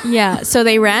 Yeah. So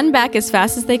they ran back as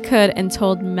fast as they could and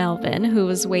told Melvin, who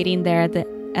was waiting there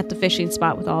at the fishing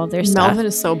spot with all of their stuff. Melvin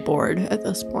is so bored at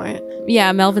this point.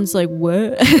 Yeah. Melvin's like,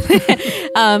 what?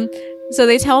 So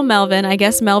they tell Melvin. I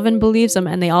guess Melvin believes them,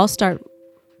 and they all start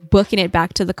booking it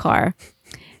back to the car,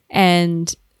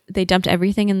 and they dumped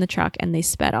everything in the truck and they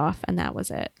sped off, and that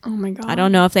was it. Oh my God. I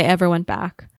don't know if they ever went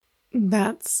back.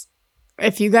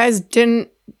 If you guys didn't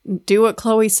do what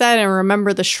Chloe said and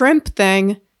remember the shrimp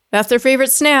thing, that's their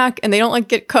favorite snack and they don't like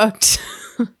get cooked.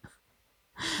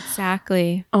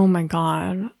 Exactly. Oh my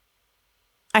God.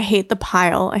 I hate the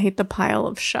pile. I hate the pile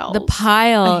of shells. The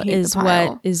pile is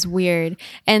what is weird.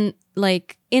 And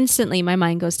like instantly my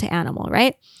mind goes to animal,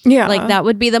 right? Yeah. Like that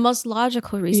would be the most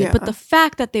logical reason. Yeah. But the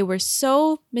fact that they were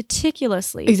so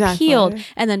meticulously peeled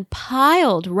and then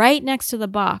piled right next to the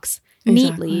box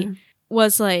neatly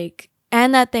was like,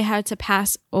 and that they had to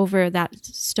pass over that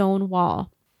stone wall.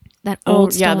 That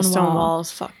old stone wall. Yeah, the stone wall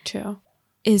is fucked too.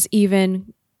 Is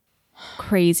even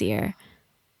crazier.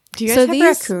 Do you guys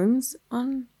have raccoons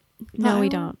on? No, we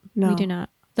don't. No. We do not.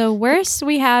 The worst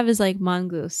we have is like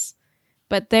mongoose,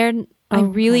 but I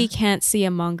really can't see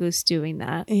a mongoose doing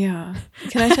that. Yeah.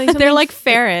 Can I tell you something? They're like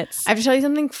ferrets. I have to tell you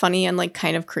something funny and like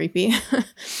kind of creepy.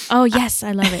 Oh, yes.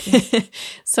 I love it.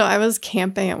 So I was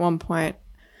camping at one point.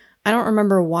 I don't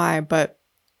remember why, but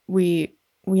we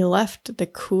left the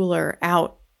cooler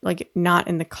out, like not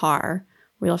in the car.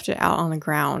 We left it out on the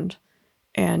ground.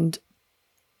 And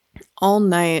all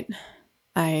night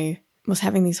I was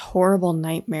having these horrible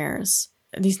nightmares.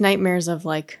 These nightmares of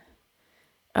like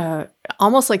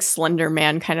almost like Slender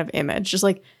Man kind of image. Just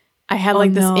like I had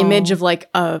like this image of like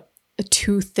a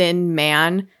too thin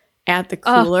man at the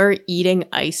cooler eating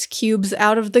ice cubes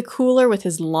out of the cooler with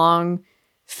his long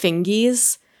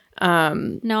fingies.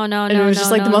 And it was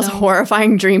just like the most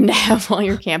horrifying dream to have while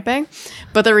you're camping.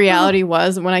 But the reality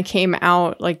was when I came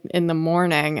out like in the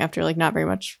morning after like not very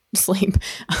much sleep,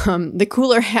 the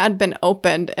cooler had been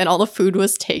opened and all the food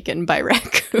was taken by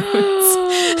raccoons.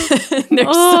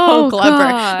 They're so clever.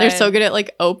 God. They're so good at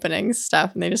like opening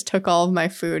stuff, and they just took all of my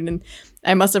food, and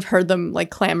I must have heard them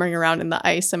like clamoring around in the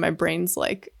ice, and my brain's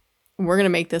like, we're gonna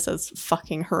make this as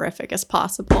fucking horrific as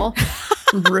possible.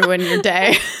 Ruin your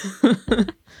day.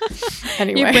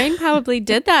 Anyway. Your brain probably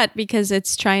did that because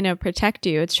it's trying to protect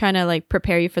you. It's trying to like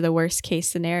prepare you for the worst case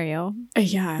scenario.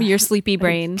 Yeah. Your sleepy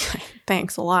brain.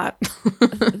 Thanks a lot.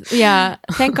 Yeah.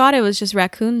 Thank God it was just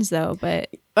raccoons though.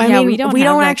 But I mean, we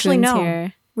don't actually know.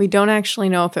 Here. We don't actually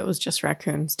know if it was just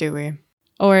raccoons, do we?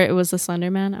 Or it was the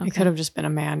Slender Man. Okay. It could have just been a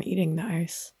man eating the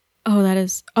ice. That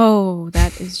is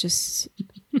just...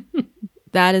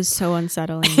 That is so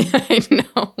unsettling. I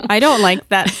know. I don't like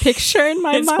that picture in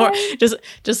my mind.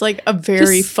 Just like a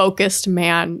very focused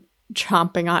man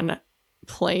chomping on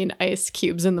plain ice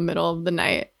cubes in the middle of the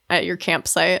night at your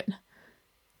campsite.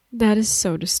 That is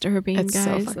so disturbing, it's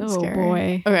guys. So fucking scary.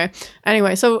 Boy. Okay.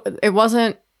 Anyway, so it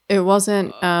probably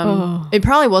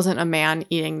wasn't a man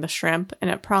eating the shrimp,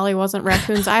 and it probably wasn't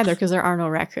raccoons either, because there are no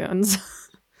raccoons.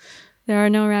 There are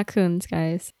no raccoons,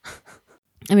 guys.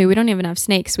 I mean, we don't even have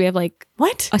snakes. We have like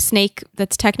a snake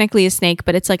that's technically a snake,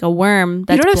 but it's like a worm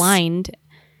that's blind.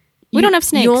 We don't have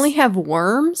snakes. You only have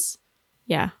worms?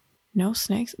 Yeah. No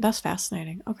snakes? That's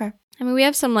fascinating. Okay. I mean, we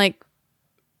have some like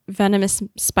venomous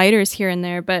spiders here and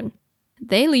there, but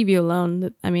they leave you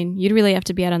alone. I mean, you'd really have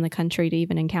to be out in the country to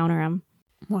even encounter them.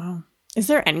 Wow. Is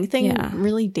there anything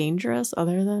really dangerous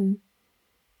other than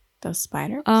those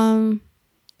spiders? In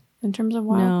terms of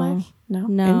wildlife? No.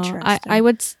 Interesting. I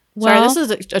would... Sorry, this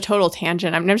is a total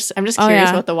tangent. I'm just curious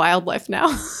about the wildlife now.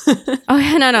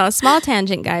 No. Small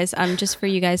tangent, guys. Just for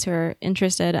you guys who are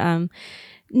interested.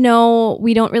 No,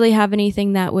 we don't really have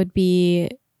anything that would be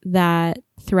that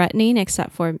threatening,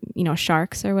 except for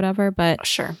sharks or whatever. But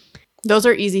sure, those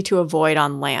are easy to avoid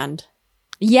on land.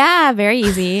 Yeah, very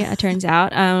easy. It turns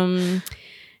out.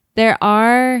 There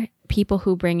are people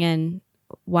who bring in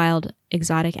wild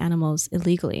exotic animals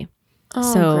illegally.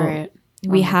 Oh, so great.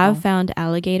 We have found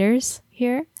alligators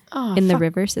here in the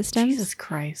river system. Jesus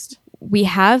Christ. We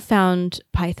have found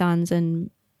pythons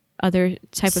and other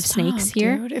type of snakes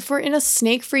here. Dude. If we're in a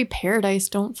snake-free paradise,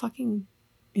 don't fucking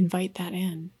invite that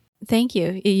in. Thank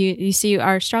you. You see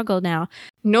our struggle now.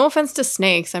 No offense to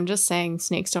snakes. I'm just saying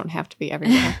snakes don't have to be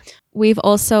everywhere. We've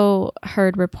also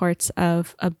heard reports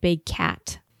of a big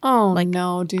cat. Oh, like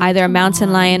no, dude. Either a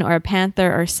mountain lion or a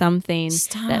panther or something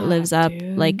that lives up.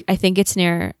 Dude. Like, I think it's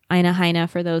near Menehune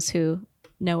for those who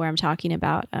know where I'm talking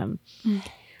about.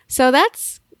 So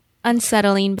that's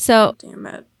unsettling. So, damn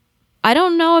it. I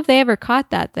don't know if they ever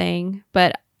caught that thing,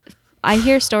 but I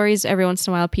hear stories every once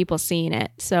in a while, people seeing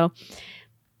it. So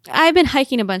I've been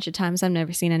hiking a bunch of times. I've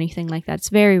never seen anything like that. It's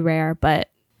very rare, but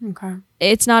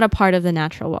it's not a part of the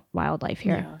natural wildlife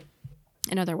here.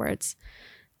 Yeah. In other words.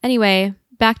 Anyway,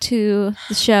 back to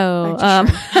the show.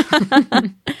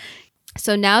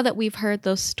 So now that we've heard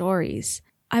those stories,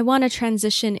 I want to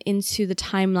transition into the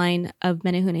timeline of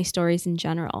Menehune stories in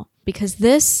general, because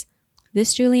this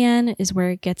Julianne is where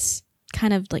it gets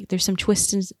kind of like there's some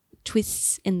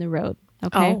twists in the road.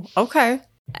 Okay. Oh, okay.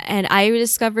 And I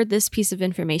discovered this piece of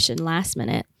information last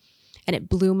minute, and it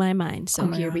blew my mind. So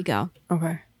here we go.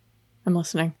 Okay, I'm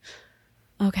listening.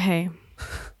 Okay.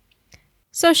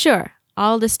 So sure.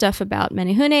 All this stuff about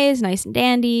Menehune is nice and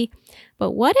dandy,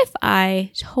 but what if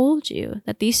I told you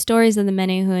that these stories of the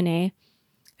Menehune,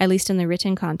 at least in the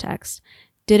written context,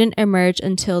 didn't emerge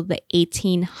until the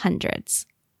 1800s?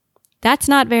 That's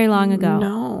not very long ago.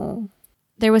 No.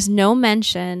 There was no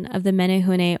mention of the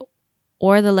Menehune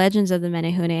or the legends of the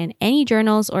Menehune in any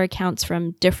journals or accounts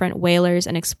from different whalers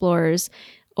and explorers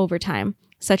over time,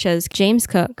 such as James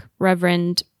Cook,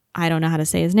 Reverend I don't know how to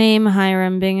say his name,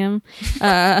 Hiram Bingham,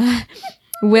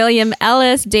 William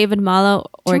Ellis, David Mallow,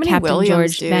 or Captain Williams,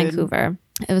 George dude. Vancouver.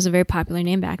 It was a very popular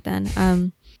name back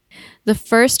then. The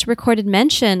first recorded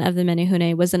mention of the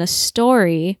Menehune was in a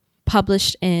story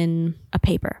published in a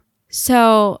paper.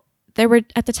 So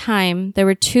at the time, there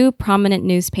were two prominent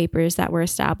newspapers that were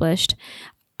established.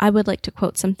 I would like to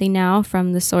quote something now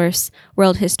from the source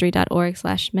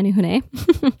worldhistory.org/Menehune.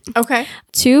 Okay.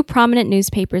 Two prominent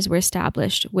newspapers were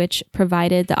established, which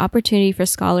provided the opportunity for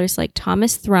scholars like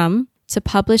Thomas Thrum to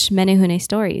publish Menehune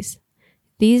stories.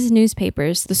 These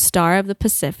newspapers, the Star of the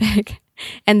Pacific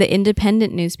and the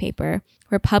Independent newspaper,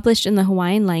 were published in the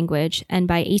Hawaiian language, and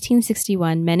by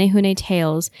 1861, Menehune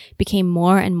tales became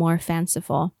more and more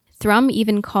fanciful. Thrum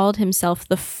even called himself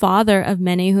the father of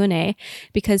Menehune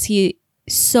because he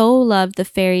so loved the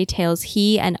fairy tales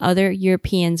he and other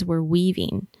Europeans were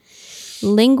weaving.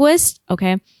 Linguist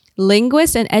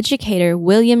and educator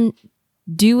William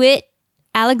Dewitt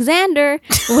Alexander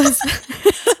was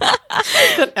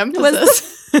Good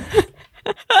emphasis.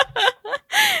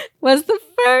 was the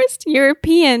first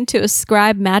European to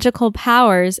ascribe magical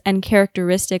powers and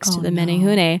characteristics to the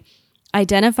Menehune,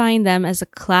 identifying them as a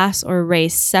class or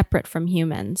race separate from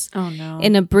humans. Oh no.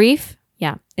 In a brief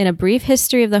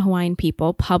history of the Hawaiian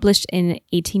people published in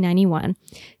 1891,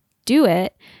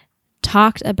 Dewitt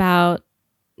talked about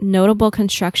notable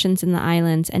constructions in the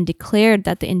islands and declared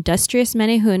that the industrious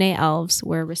Menehune elves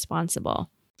were responsible.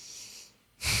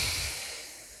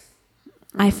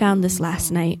 I found this last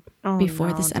night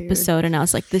before this episode, and I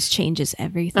was like, this changes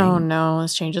everything. Oh no,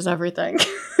 this changes everything.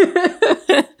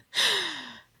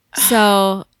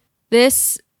 So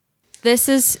this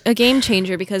is a game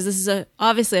changer because this is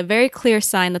obviously a very clear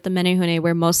sign that the Menehune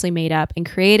were mostly made up and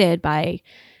created by,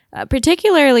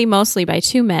 particularly mostly by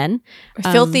two men.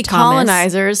 Filthy Thomas.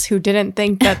 colonizers who didn't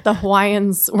think that the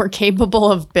Hawaiians were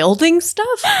capable of building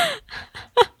stuff.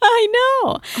 I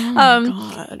know. Oh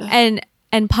my God.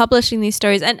 And publishing these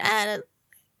stories. And,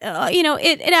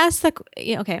 it asks,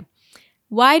 okay,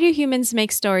 why do humans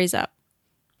make stories up?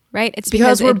 Right? It's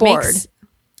because we're bored.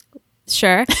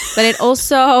 Sure. But it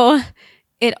also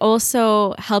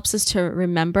helps us to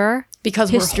remember because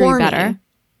history we're horny. Better.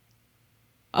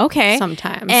 Okay.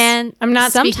 Sometimes. And I'm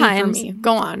not speaking for sometimes, me.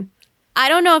 Go on. I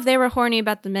don't know if they were horny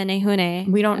about the Menehune.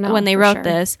 We don't know when they for wrote sure.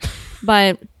 this,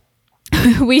 but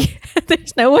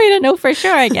there's no way to know for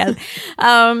sure, I guess.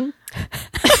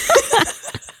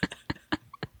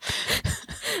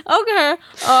 Okay.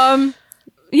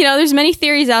 There's many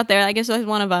theories out there. I guess that's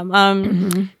one of them.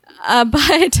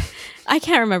 But I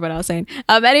can't remember what I was saying.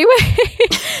 Anyway.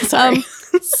 Sorry.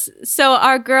 So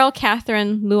our girl,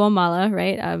 Catherine Luomala,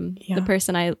 right? The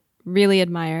person I really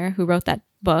admire who wrote that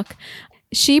book,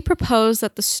 she proposed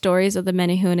that the stories of the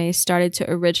Menehune started to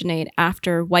originate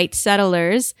after white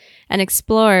settlers and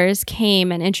explorers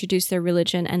came and introduced their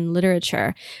religion and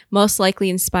literature, most likely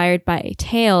inspired by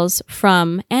tales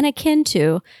from and akin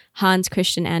to Hans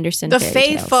Christian Andersen. The fairy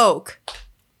Fae tales. folk.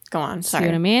 Go on. Sorry. See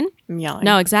what I mean? I'm yelling.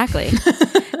 No, exactly.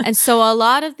 And so a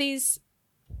lot of these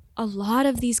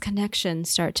connections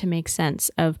start to make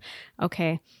sense of,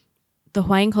 okay, the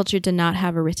Hawaiian culture did not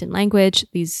have a written language.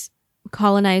 These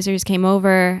colonizers came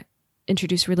over,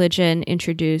 introduced religion,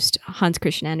 introduced Hans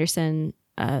Christian Andersen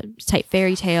type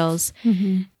fairy tales,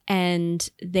 and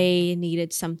they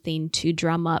needed something to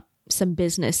drum up some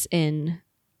business in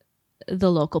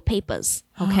the local papers.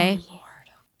 Okay. Oh, Lord.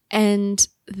 And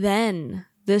then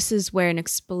this is where an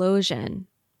explosion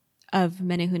of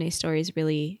Menehune stories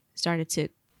really started to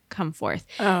come forth.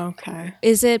 Oh, okay.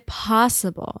 Is it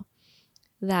possible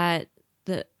that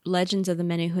the legends of the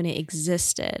Menehune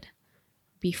existed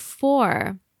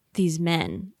before these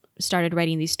men started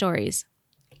writing these stories?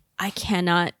 I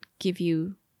cannot give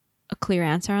you a clear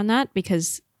answer on that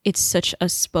because it's such a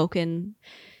spoken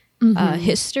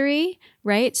history,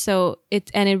 right? So it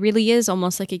really is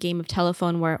almost like a game of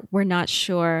telephone where we're not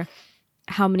sure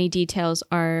how many details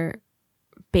are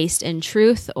based in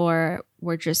truth or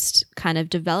were just kind of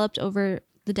developed over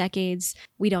the decades.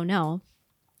 We don't know.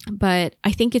 But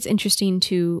I think it's interesting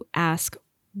to ask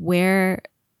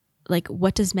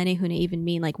what does Menehune even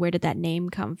mean? Like, where did that name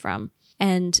come from?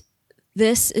 And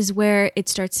this is where it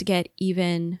starts to get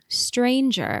even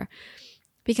stranger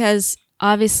because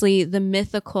obviously the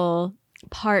mythical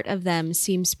part of them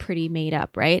seems pretty made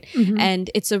up, right?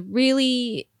 And it's a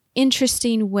really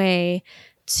interesting way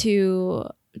to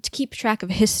keep track of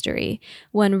history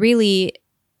when really,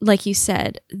 like you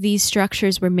said, these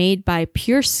structures were made by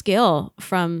pure skill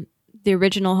from the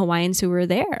original Hawaiians who were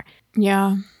there.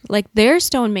 Yeah. Like their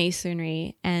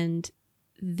stonemasonry and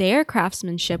their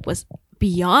craftsmanship was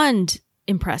beyond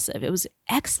impressive. It was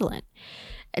excellent.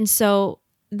 And so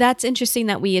that's interesting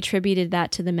that we attributed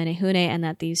that to the Menehune and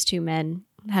that these two men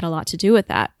had a lot to do with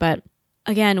that. But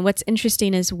again, what's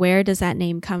interesting is, where does that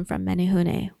name come from,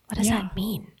 Menehune? What does that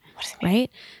mean? What does it mean?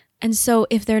 Right? And so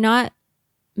if they're not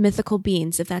mythical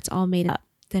beings, if that's all made up,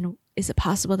 then is it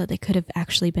possible that they could have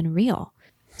actually been real?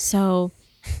 So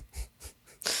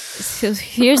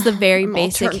here's the very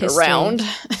basic history. Around.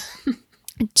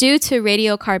 Due to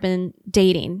radiocarbon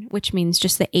dating, which means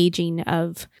just the aging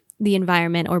of the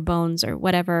environment or bones or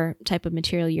whatever type of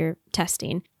material you're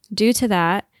testing, due to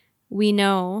that, we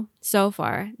know so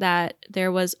far that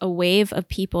there was a wave of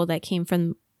people that came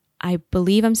from, I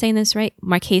believe I'm saying this right,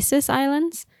 Marquesas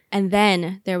Islands. And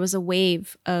then there was a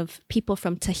wave of people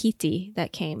from Tahiti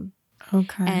that came.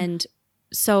 Okay. And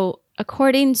so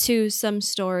according to some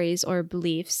stories or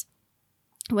beliefs,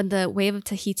 when the wave of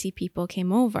Tahiti people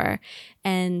came over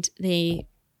and they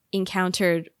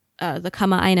encountered the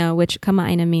Kama'aina, which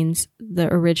Kama'aina means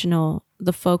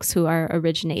the folks who are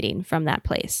originating from that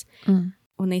place.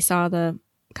 When they saw the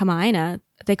Kama'aina,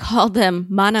 they called them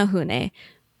Menehune,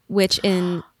 which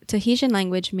in Tahitian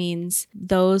language means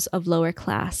those of lower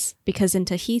class, because in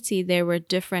Tahiti there were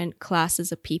different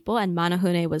classes of people, and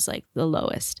Menehune was like the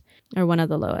lowest, or one of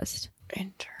the lowest.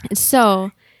 Interesting.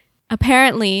 So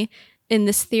apparently in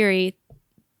this theory,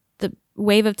 the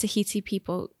wave of Tahiti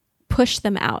people pushed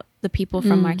them out, the people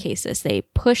from Marquesas. They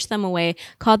pushed them away,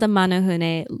 called them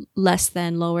Menehune, less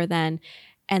than, lower than,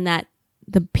 and that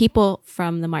the people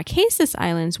from the Marquesas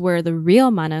Islands were the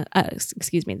real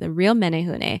the real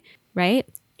Menehune, right?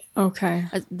 Okay.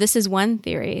 This is one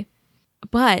theory,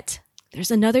 but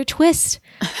there's another twist.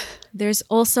 There's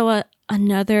also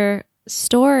another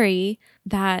story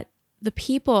that the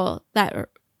people that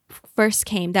first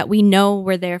came, that we know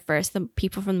were there first, the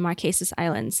people from the Marquesas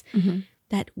Islands,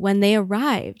 that when they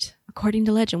arrived, according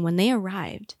to legend, when they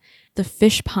arrived, the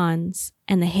fish ponds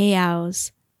and the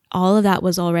heiaus, all of that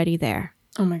was already there.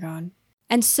 Oh my God.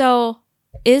 And so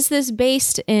is this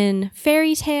based in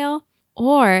fairy tale?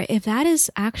 Or if that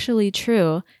is actually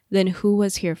true, then who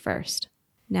was here first?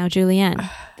 Now, Julianne,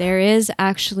 there is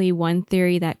actually one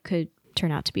theory that could turn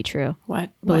out to be true. What?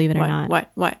 Believe it or not.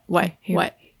 What?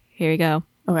 Here we go.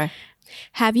 Okay.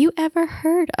 Have you ever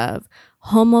heard of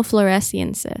Homo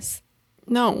floresiensis?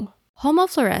 No. Homo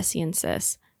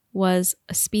floresiensis was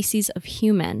a species of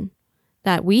human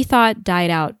that we thought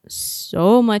died out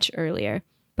so much earlier,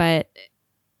 but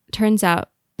turns out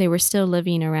they were still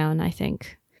living around, I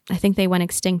think they went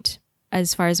extinct,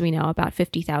 as far as we know, about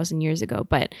 50,000 years ago,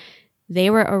 but they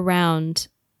were around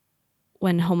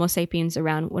when Homo sapiens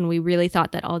when we really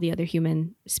thought that all the other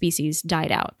human species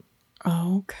died out.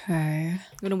 Okay.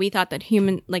 When we thought that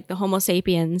the Homo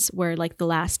sapiens were like the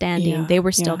last standing, they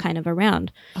were still kind of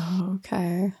around.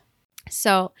 Okay.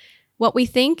 So what we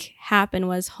think happened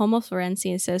was Homo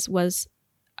floresiensis was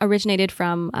originated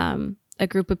from a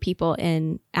group of people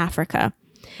in Africa,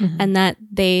 and that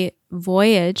they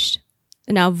voyaged.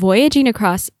 Now, voyaging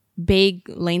across big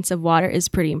lengths of water is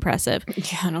pretty impressive.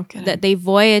 Yeah, no kidding. That they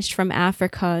voyaged from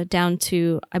Africa down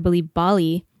to, I believe,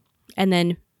 Bali, and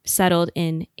then settled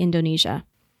in Indonesia.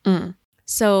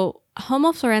 So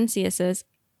Homo floresiensis,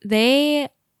 they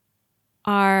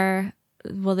were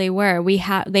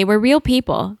real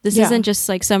people. This isn't just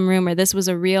like some rumor. This was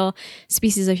a real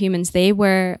species of humans. They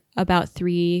were about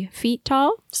 3 feet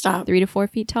tall. Stop. 3 to 4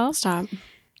 feet tall. Stop.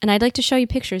 And I'd like to show you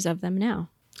pictures of them now.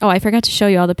 Oh, I forgot to show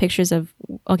you all the pictures of...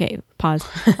 Okay, pause.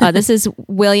 This is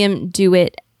William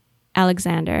Dewitt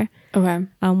Alexander. Okay.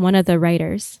 One of the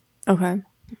writers. Okay.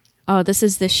 Oh, this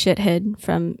is the shithead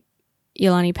from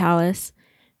Iolani Palace,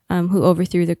 who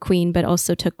overthrew the queen, but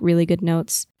also took really good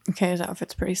notes. Okay, his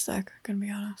outfit's pretty sick, gonna be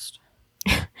honest.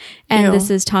 And this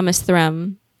is Thomas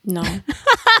Thrum. No.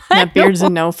 That beard's a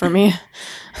no for me.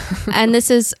 And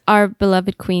this is our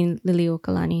beloved queen,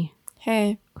 Liliuokalani.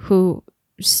 Hey. Who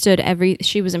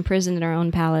she was imprisoned in her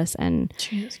own palace, and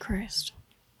Jesus Christ.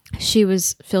 She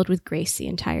was filled with grace the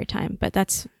entire time, but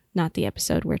that's not the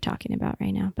episode we're talking about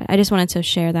right now. But I just wanted to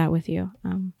share that with you.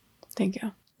 Thank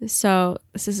you. So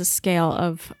this is a scale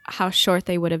of how short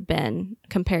they would have been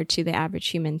compared to the average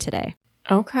human today.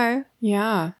 Okay.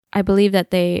 Yeah. I believe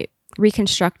that they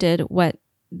reconstructed what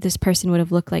this person would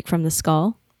have looked like from the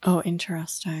skull. Oh,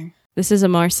 interesting. This is a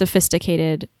more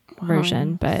sophisticated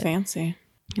version, but fancy.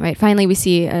 Right. Finally, we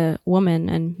see a woman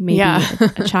and maybe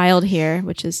a child here,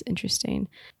 which is interesting.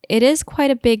 It is quite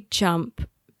a big jump,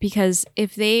 because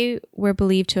if they were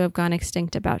believed to have gone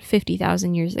extinct about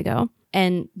 50,000 years ago,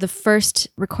 and the first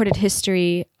recorded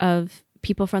history of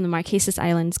people from the Marquesas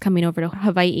Islands coming over to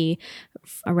Hawaiʻi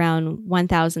around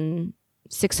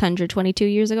 1,622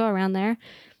 years ago, around there,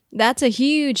 That's a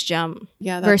huge jump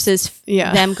Yeah, versus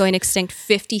them going extinct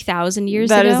 50,000 years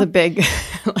ago. That is a big,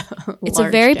 it's a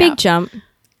very big jump.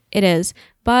 It is.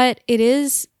 But it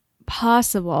is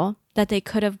possible that they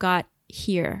could have got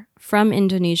here from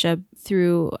Indonesia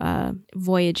through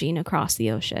voyaging across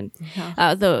the ocean.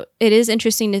 Yeah. Though it is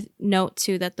interesting to note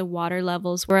too that the water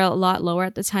levels were a lot lower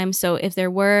at the time. So if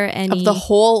there were any of the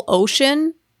whole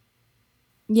ocean,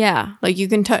 yeah, like you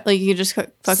can like you just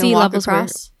fucking sea walk levels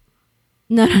across.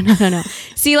 No.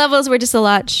 Sea levels were just a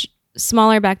lot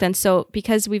smaller back then. So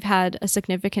because we've had a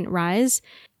significant rise,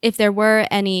 if there were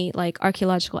any like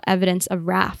archaeological evidence of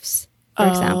rafts, for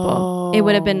example, it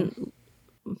would have been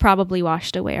probably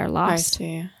washed away or lost. I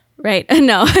see. Right.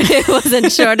 No, it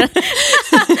wasn't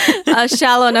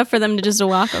shallow enough for them to just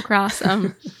walk across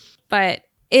them. But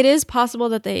it is possible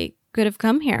that they could have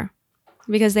come here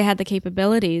because they had the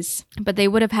capabilities. But they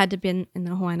would have had to been in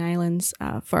the Hawaiian Islands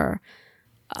for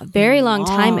a very long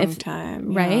time.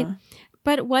 Right?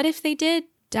 But what if they did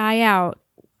die out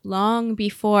long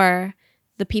before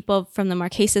the people from the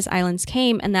Marquesas Islands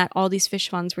came and that all these fish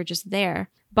ponds were just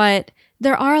there? But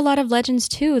there are a lot of legends,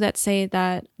 too, that say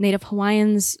that Native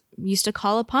Hawaiians used to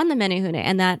call upon the Menehune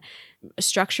and that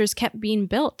structures kept being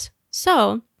built.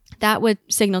 So that would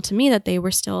signal to me that they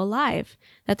were still alive,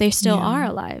 that they still are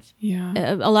alive. Yeah.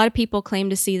 A lot of people claim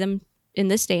to see them in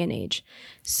this day and age.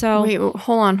 So wait,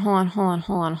 hold on.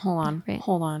 Right.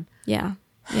 Hold on. Yeah.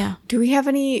 Do we have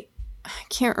any... I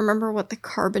can't remember what the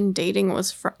carbon dating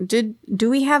was from. Do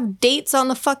we have dates on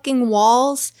the fucking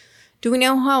walls? Do we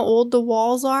know how old the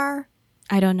walls are?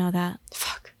 I don't know that.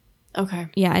 Fuck. Okay.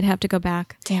 Yeah, I'd have to go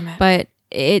back. Damn it. But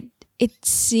it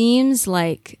seems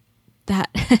like that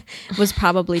was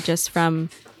probably just from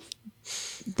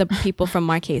the people from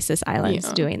Marquesas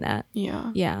Islands doing that. Yeah.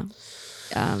 Yeah.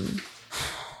 God.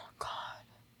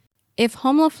 If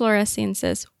Homo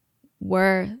floresiensis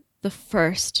were the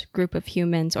first group of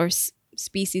humans or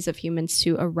species of humans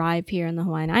to arrive here in the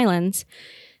Hawaiian Islands,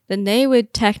 then they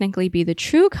would technically be the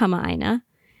true Kama'aina.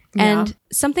 And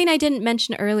something I didn't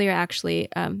mention earlier, actually,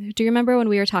 do you remember when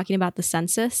we were talking about the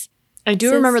census? I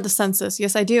do remember the census.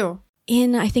 Yes, I do.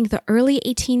 In, I think, the early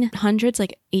 1800s,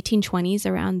 like 1820s,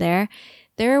 around there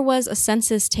was a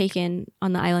census taken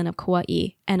on the island of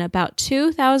Kauai, and about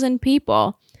 2,000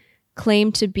 people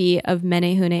claimed to be of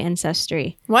Menehune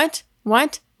ancestry. What?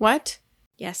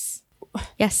 Yes.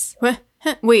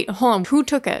 Wait, hold on. Who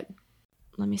took it?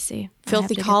 Let me see.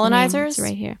 Filthy colonizers? It's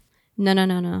right here.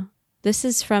 No. This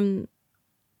is from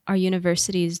our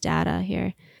university's data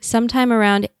here. Sometime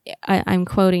around, I'm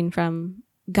quoting from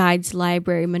Guides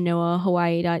Library,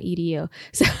 manoahawaii.edu.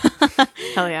 So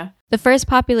hell yeah. The first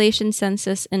population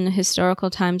census in historical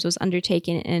times was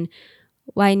undertaken in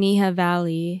Wainiha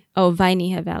Valley,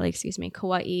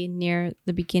 Kauai, near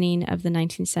the beginning of the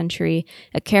 19th century.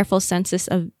 A careful census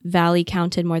of Valley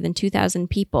counted more than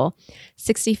 2,000 people,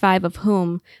 65 of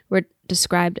whom were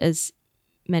described as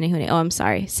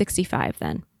Menehune. 65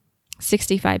 then.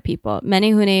 65 people.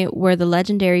 Menehune were the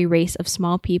legendary race of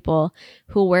small people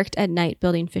who worked at night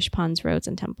building fish ponds, roads,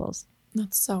 and temples.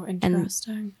 That's so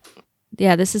interesting.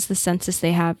 And, this is the census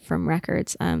they have from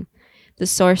records. The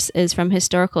source is from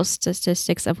Historical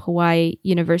Statistics of Hawaii,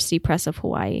 University Press of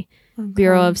Hawaii,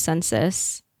 Bureau of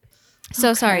Census.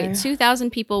 So sorry, 2,000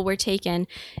 people were taken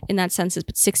in that census,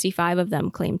 but 65 of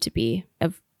them claimed to be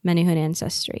of Menehune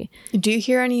ancestry. Do you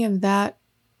hear any of that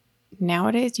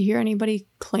nowadays? Do you hear anybody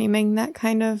claiming that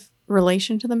kind of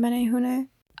relation to the Menehune?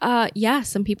 Yeah,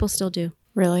 some people still do.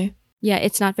 Really? Yeah,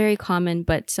 it's not very common,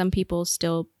 but some people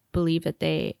still believe that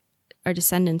they are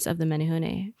descendants of the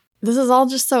Menehune. This is all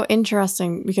just so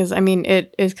interesting because, I mean,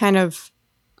 it is kind of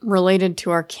related to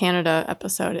our Canada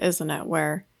episode, isn't it?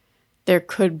 Where there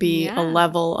could be a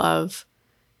level of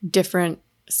different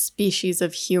species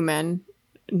of human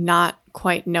not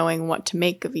quite knowing what to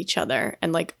make of each other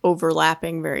and like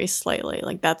overlapping very slightly.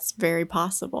 Like that's very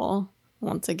possible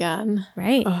once again.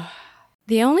 Right. Ugh.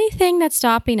 The only thing that's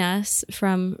stopping us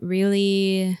from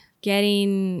really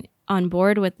getting on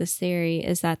board with this theory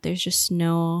is that there's just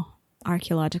no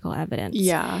archaeological evidence.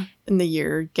 Yeah. And the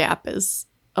year gap is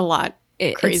a lot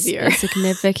crazier. It's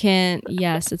significant.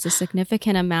 Yes, it's a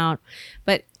significant amount.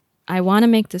 But I want to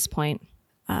make this point.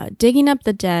 Digging up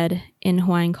the dead in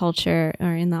Hawaiian culture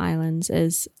or in the islands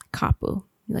is kapu,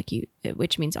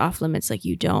 which means off limits. Like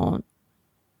you do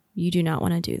not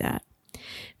want to do that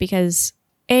because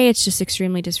it's just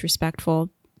extremely disrespectful.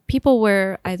 People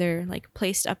were either like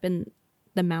placed up in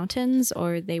the mountains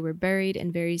or they were buried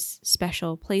in very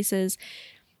special places.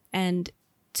 And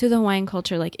to the Hawaiian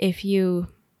culture, like if you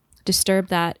disturb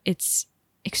that, it's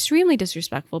extremely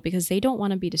disrespectful because they don't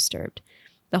want to be disturbed.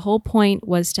 The whole point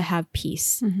was to have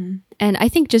peace. And I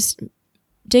think just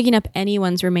digging up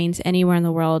anyone's remains anywhere in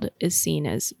the world is seen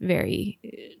as very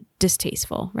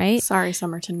distasteful, right? Sorry,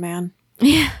 Somerton man.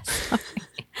 Yeah.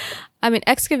 I mean,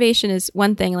 excavation is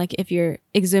one thing. Like if you're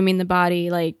exhuming the body,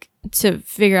 like to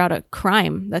figure out a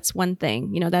crime, that's one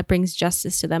thing, you know, that brings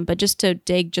justice to them. But just to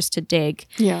dig,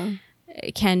 Yeah,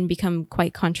 it can become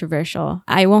quite controversial.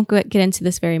 I won't get into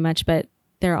this very much, but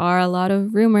there are a lot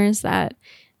of rumors that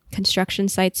construction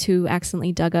sites who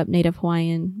accidentally dug up Native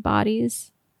Hawaiian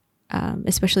bodies,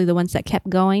 especially the ones that kept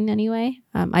going anyway.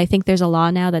 I think there's a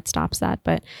law now that stops that,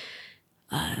 but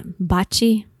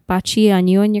bachi on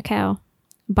you and your cow.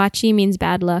 Bachi means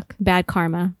bad luck, bad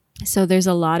karma. So there's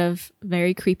a lot of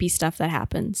very creepy stuff that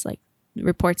happens, like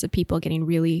reports of people getting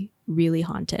really, really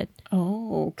haunted.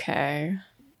 Oh, okay.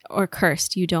 Or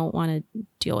cursed. You don't want to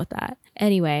deal with that.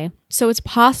 Anyway, so it's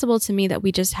possible to me that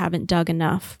we just haven't dug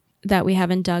enough, that we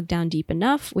haven't dug down deep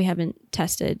enough. We haven't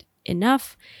tested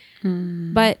enough.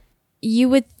 But you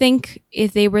would think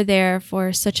if they were there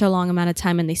for such a long amount of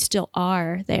time and they still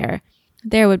are there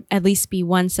would at least be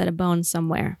one set of bones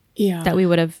somewhere. Yeah. That we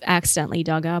would have accidentally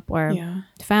dug up or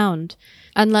found.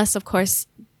 Unless, of course,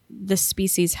 the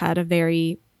species had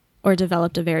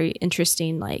developed a very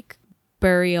interesting, like,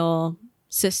 burial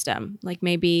system. Like,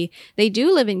 maybe they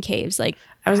do live in caves, like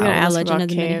I was going to ask the legend about of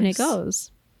the caves. Menehune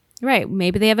goes. Right.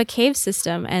 Maybe they have a cave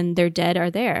system and their dead are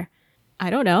there. I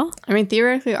don't know. I mean,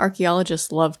 theoretically,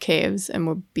 archaeologists love caves and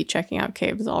would be checking out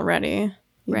caves already.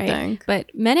 You'd think.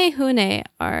 But Menehune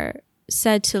are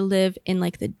said to live in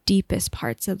like the deepest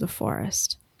parts of the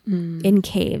forest, in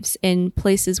caves, in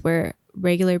places where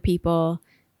regular people,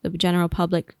 the general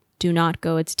public, do not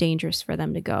go. It's dangerous for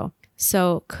them to go.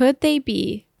 So could they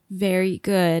be very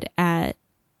good at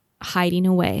hiding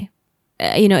away?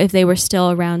 If they were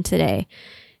still around today,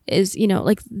 is,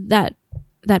 like that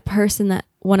person that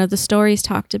one of the stories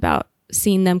talked about,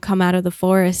 seeing them come out of the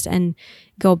forest and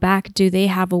go back. Do they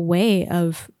have a way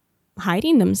of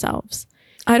hiding themselves?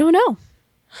 I don't know.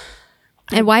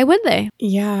 And why would they?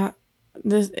 Yeah.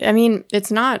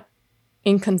 It's not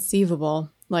inconceivable.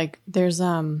 Like there's,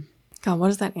 God, what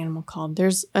is that animal called?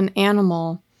 There's an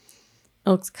animal,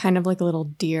 it looks kind of like a little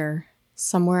deer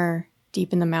somewhere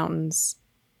deep in the mountains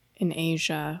in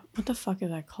Asia. What the fuck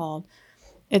is that called?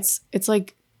 It's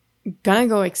like gonna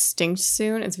go extinct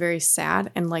soon. It's very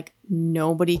sad. And like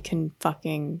nobody can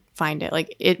fucking find it.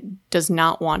 Like it does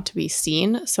not want to be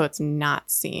seen. So it's not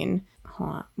seen. Hold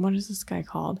on. What is this guy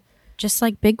called? Just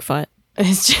like Bigfoot.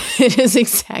 It is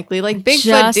exactly like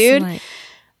Bigfoot, dude.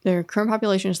 Their current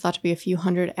population is thought to be a few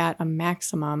hundred at a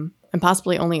maximum and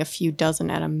possibly only a few dozen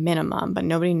at a minimum, but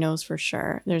nobody knows for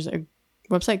sure. There's a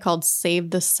website called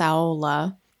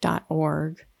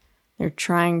SaveTheSaola.org. They're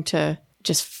trying to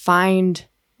just find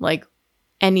like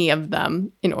any of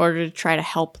them in order to try to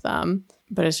help them.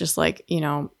 But it's just like,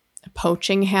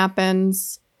 poaching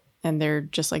happens and they're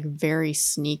just like very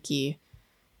sneaky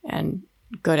and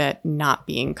good at not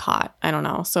being caught. I don't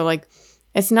know. So like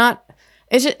it's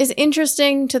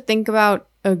interesting to think about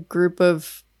a group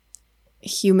of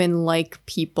human-like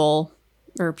people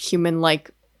or human-like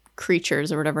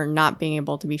creatures or whatever not being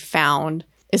able to be found.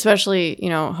 Especially,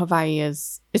 Hawaii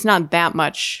it's not that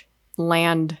much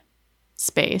land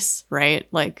space, right?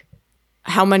 Like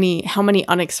how many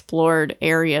unexplored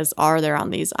areas are there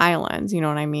on these islands? You know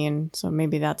what I mean? So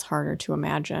maybe that's harder to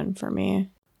imagine for me.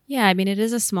 Yeah, I mean, it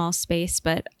is a small space,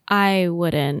 but I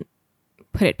wouldn't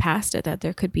put it past it that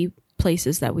there could be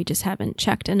places that we just haven't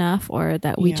checked enough or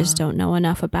that we just don't know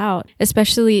enough about,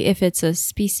 especially if it's a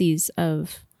species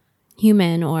of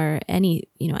human or any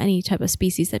type of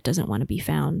species that doesn't want to be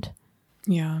found.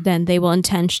 Yeah. Then they will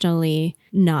intentionally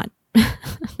not,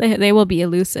 they will be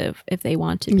elusive if they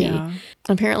want to be. Yeah.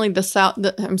 Apparently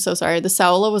I'm so sorry, the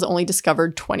Saola was only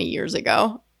discovered 20 years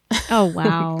ago. Oh,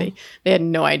 wow. They had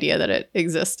no idea that it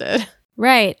existed.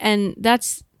 Right. And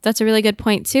that's a really good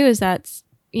point, too, is that,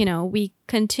 we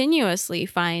continuously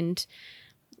find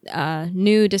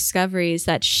new discoveries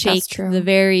that shake the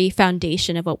very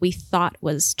foundation of what we thought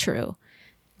was true.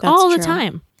 All the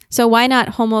time. So why not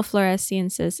Homo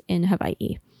floresiensis in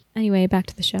Hawaii? Anyway, back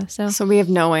to the show. So we have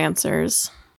no answers.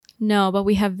 No, but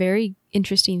we have very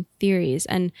interesting theories.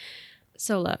 And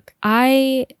so look,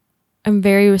 I am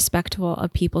very respectful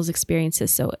of people's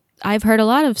experiences. So I've heard a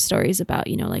lot of stories about,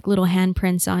 like little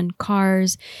handprints on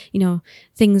cars,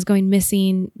 things going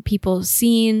missing, people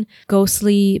seeing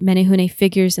ghostly Menehune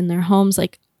figures in their homes.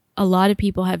 Like a lot of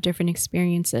people have different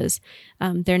experiences.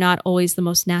 They're not always the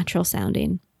most natural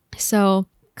sounding. So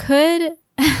I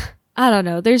don't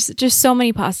know. There's just so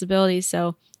many possibilities.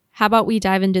 So how about we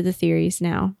dive into the theories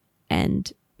now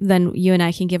and then you and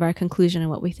I can give our conclusion on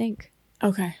what we think.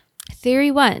 Okay.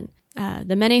 Theory 1.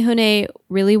 The Menehune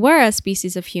really were a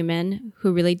species of human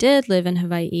who really did live in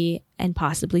Hawaii and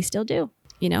possibly still do.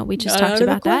 You know, we just talked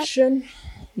about that.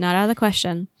 Not out of the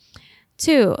question.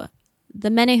 2. The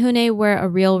Menehune were a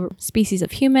real species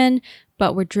of human,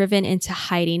 but were driven into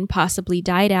hiding, possibly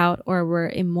died out, or were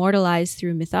immortalized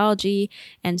through mythology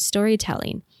and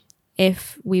storytelling.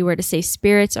 If we were to say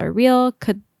spirits are real,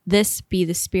 could this be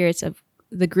the spirits of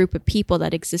the group of people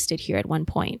that existed here at one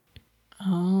point?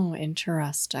 Oh,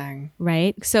 interesting.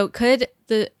 Right? So could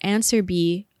the answer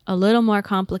be a little more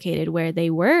complicated, where they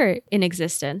were in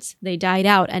existence, they died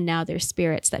out, and now they're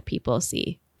spirits that people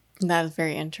see? That is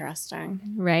very interesting.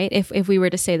 Right? If we were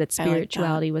to say that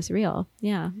spirituality was real.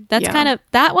 Yeah. That's kind of,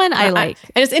 that one I like.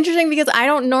 And it's interesting because I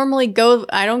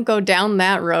don't go down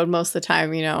that road most of the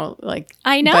time, you know, like.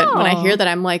 I know. But when I hear that,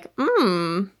 I'm like,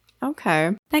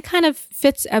 okay. That kind of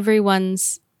fits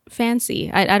everyone's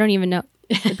fancy. I don't even know.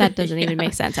 That doesn't even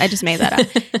make sense. I just made that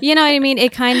up. You know what I mean?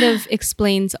 It kind of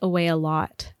explains away a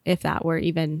lot if that were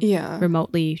even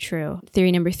remotely true.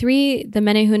 Theory number 3, the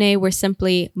Menehune were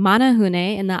simply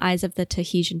Menehune in the eyes of the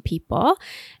Tahitian people.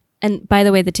 And by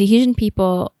the way, the Tahitian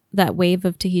people, that wave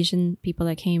of Tahitian people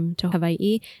that came to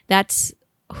Hawaii, that's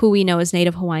who we know as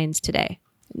Native Hawaiians today.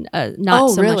 Not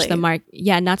so much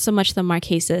the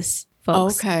Marquesas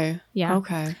folks. Okay. Yeah.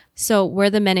 Okay. So were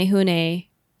the Menehune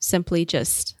simply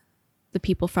just the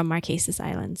people from Marquesas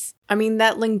Islands? I mean,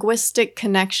 that linguistic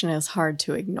connection is hard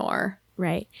to ignore.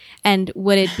 Right. And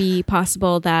would it be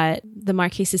possible that the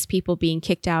Marquesas people being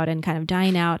kicked out and kind of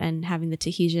dying out and having the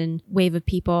Tahitian wave of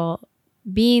people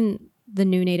being the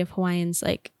new Native Hawaiians,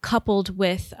 like coupled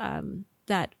with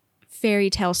that fairy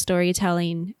tale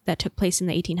storytelling that took place in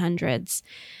the 1800s,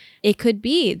 it could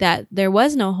be that there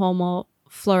was no Homo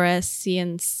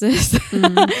floresiensis.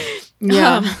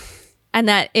 Yeah. And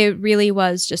that it really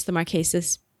was just the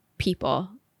Marquesas people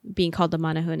being called the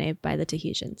Menehune by the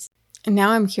Tahitians. And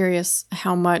now I'm curious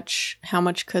how much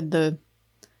could the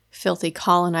filthy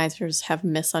colonizers have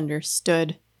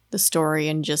misunderstood the story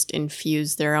and just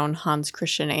infused their own Hans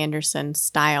Christian Andersen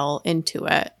style into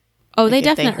it? Oh, like they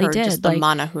definitely did. Just the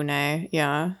Menehune,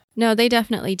 yeah. No, they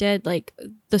definitely did. Like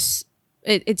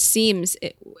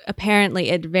apparently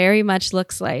it very much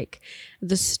looks like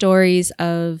the stories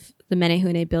of the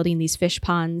Menehune building these fish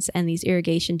ponds and these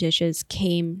irrigation dishes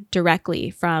came directly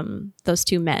from those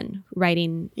two men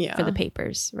writing for the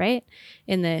papers, right?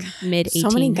 In the mid-1800s.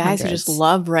 So many guys who just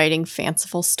love writing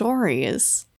fanciful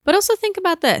stories. But also think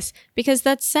about this, because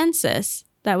that census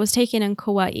that was taken in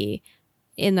Kauai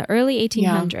in the early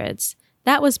 1800s,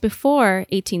 that was before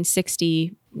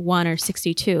 1861 or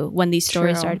 62 when these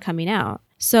stories started coming out.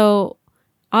 So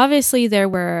obviously, there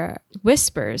were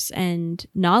whispers and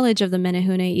knowledge of the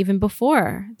Menehune even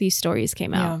before these stories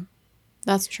came out. Yeah,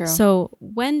 that's true. So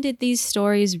when did these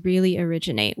stories really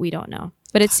originate? We don't know.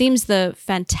 But it seems the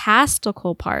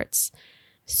fantastical parts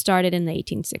started in the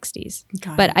 1860s.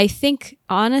 But I think,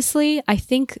 honestly,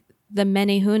 the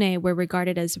Menehune were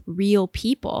regarded as real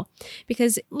people.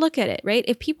 Because look at it, right?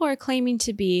 If people are claiming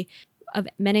to be of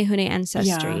Menehune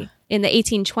ancestry in the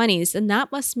 1820s, then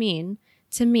that must mean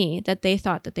to me that they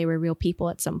thought that they were real people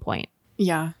at some point.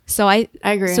 Yeah. So I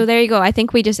agree. So there you go. I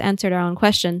think we just answered our own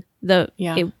question. The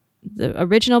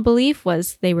original belief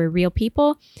was they were real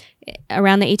people.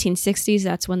 Around the 1860s,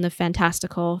 that's when the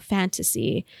fantastical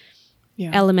fantasy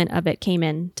element of it came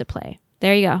into play.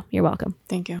 There you go. You're welcome.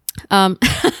 Thank you. Not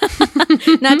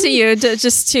to you,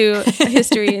 just to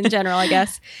history in general, I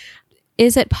guess.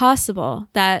 Is it possible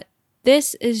that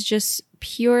this is just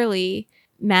purely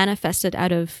manifested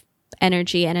out of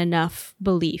energy and enough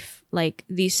belief? Like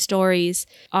these stories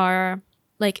are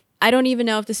like, I don't even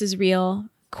know if this is real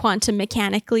quantum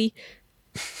mechanically,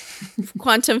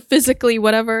 quantum physically,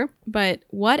 whatever. But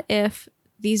what if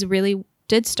these really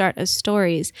did start as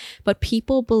stories, but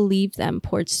people believed them,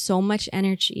 poured so much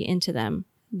energy into them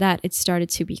that it started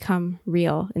to become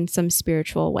real in some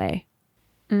spiritual way?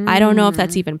 I don't know if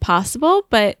that's even possible,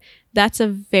 but that's a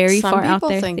very far out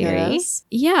there theory.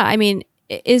 Yeah, I mean,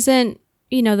 isn't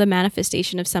the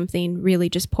manifestation of something really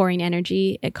just pouring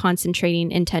energy and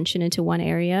concentrating intention into one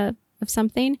area of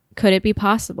something? Could it be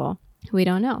possible? We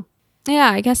don't know. Yeah,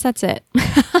 I guess that's it.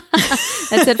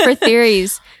 That's it for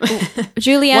theories.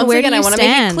 Julianne, where do you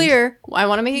stand? I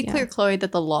want to make it clear, Chloe,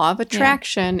 that the law of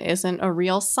attraction isn't a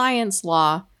real science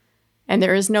law. And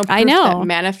there is no proof that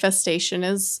manifestation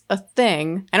is a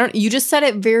thing. You just said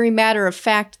it very matter of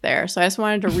fact there. So I just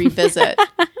wanted to revisit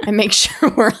and make sure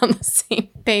we're on the same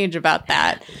page about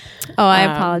that. Oh, I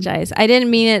apologize. I didn't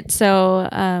mean it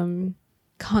so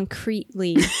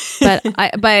concretely, but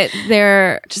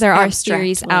there are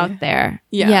theories abstractly. out there.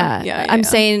 Yeah. I'm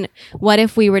saying, what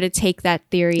if we were to take that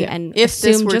theory and If this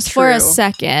assume were just for a true.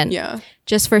 second,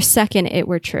 just for a second, it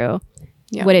were true?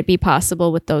 Yeah. Would it be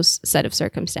possible with those set of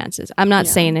circumstances? I'm not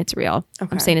saying it's real. Okay.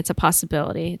 I'm saying it's a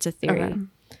possibility. It's a theory. Okay.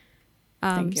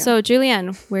 Thank you. So,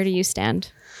 Julianne, where do you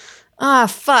stand? Ah,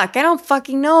 fuck. I don't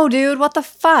fucking know, dude. What the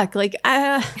fuck? Like,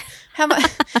 what?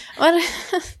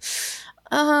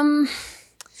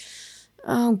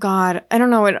 Oh God. I don't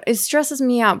know. It stresses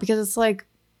me out because it's like,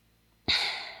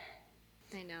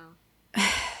 I know.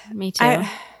 Me too.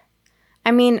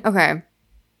 I mean, okay.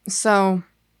 So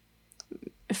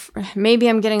maybe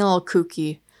I'm getting a little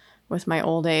kooky with my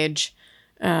old age.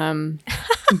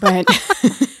 But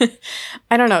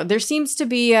I don't know. There seems to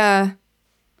be there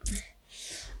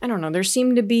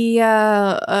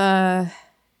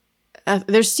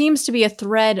seems to be a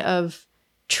thread of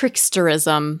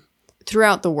tricksterism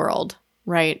throughout the world,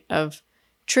 right? Of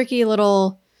tricky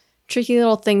little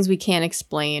things we can't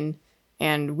explain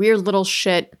and weird little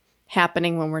shit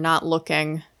happening when we're not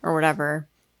looking or whatever.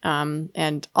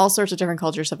 And all sorts of different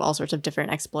cultures have all sorts of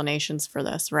different explanations for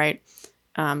this, right?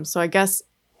 So I guess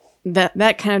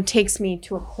that kind of takes me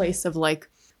to a place of like,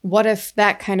 what if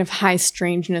that kind of high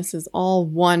strangeness is all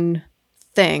one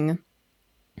thing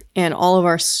and all of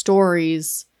our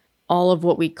stories, all of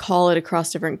what we call it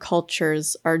across different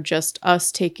cultures are just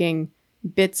us taking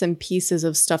bits and pieces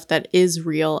of stuff that is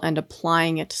real and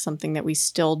applying it to something that we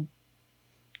still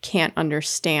can't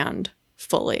understand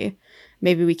fully.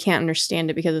 Maybe we can't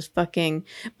understand it because of fucking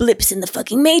blips in the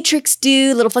fucking matrix,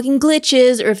 dude, little fucking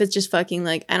glitches, or if it's just fucking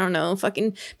like, I don't know,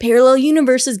 fucking parallel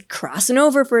universes crossing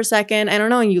over for a second, I don't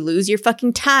know, and you lose your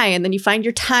fucking tie and then you find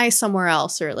your tie somewhere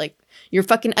else, or like your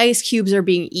fucking ice cubes are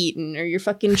being eaten, or your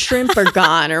fucking shrimp are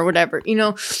gone, or whatever, you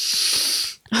know.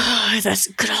 That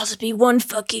could also be one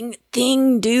fucking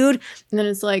thing, dude. And then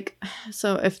it's like,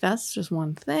 so if that's just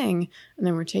one thing, and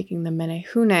then we're taking the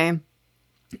Menehune,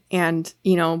 and,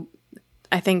 you know,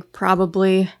 I think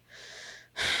probably,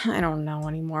 I don't know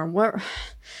anymore. What,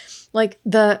 like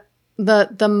the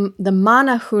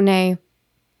Menehune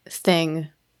thing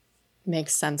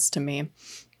makes sense to me.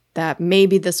 That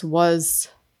maybe this was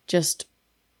just,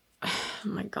 oh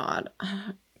my God.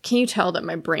 Can you tell that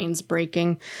my brain's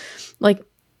breaking? Like,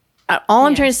 all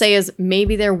I'm trying to say is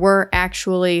maybe there were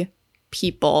actually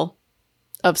people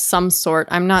of some sort.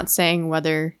 I'm not saying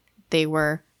whether they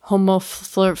were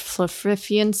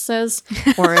homoflufiances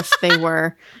or if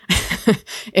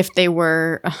they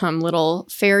were little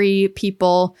fairy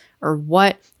people or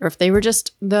what, or if they were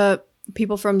just the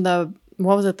people from the,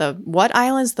 what was it, the what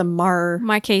islands, the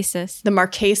Marquesas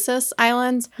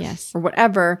Islands, yes, or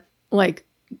whatever. Like,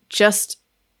 just,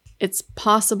 it's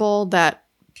possible that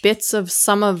bits of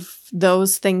some of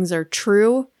those things are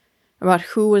true about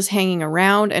who was hanging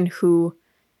around and who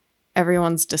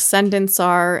everyone's descendants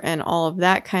are and all of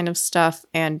that kind of stuff.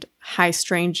 And high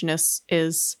strangeness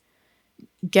is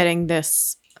getting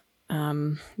this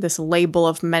this label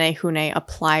of Menehune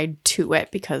applied to it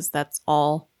because that's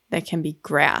all that can be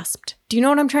grasped. Do you know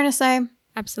what I'm trying to say?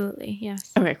 Absolutely,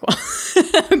 yes. Okay, cool.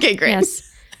 Okay, great.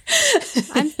 Yes.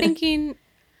 I'm thinking,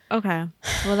 okay,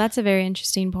 well, that's a very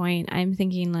interesting point. I'm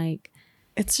thinking like,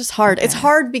 it's just hard. Okay. It's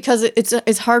hard because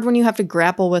it's hard when you have to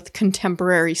grapple with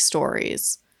contemporary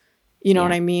stories. You know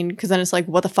what I mean? Because then it's like,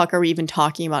 what the fuck are we even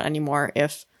talking about anymore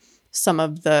if some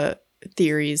of the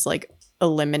theories like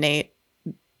eliminate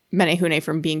Menehune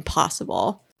from being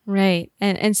possible? Right.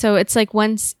 And so it's like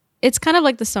once, it's kind of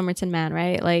like the Somerton Man,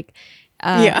 right? Like,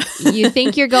 you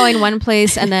think you're going one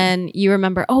place and then you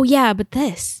remember, oh yeah, but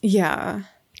this. Yeah.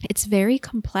 It's very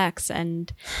complex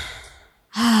and,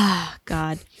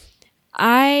 God.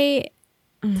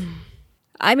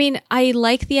 I mean, I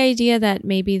like the idea that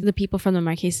maybe the people from the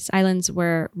Marquesas Islands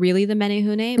were really the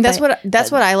Menehune.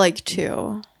 That's what I like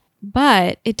too.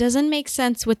 But it doesn't make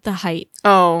sense with the height.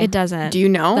 Oh, it doesn't. Do you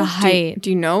know the height? Do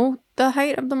you know the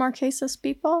height of the Marquesas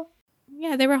people?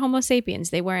 Yeah, they were Homo sapiens.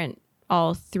 They weren't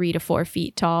all 3 to 4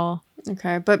 feet tall.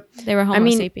 Okay, but they were Homo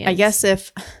sapiens. I guess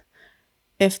if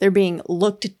they're being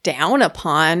looked down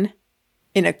upon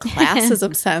in a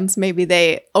classism sense, maybe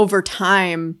they over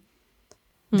time.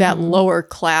 That lower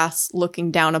class looking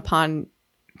down upon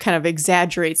kind of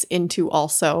exaggerates into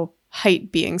also height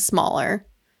being smaller.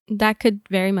 That could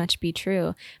very much be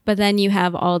true. But then you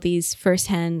have all these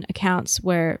firsthand accounts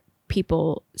where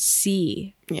people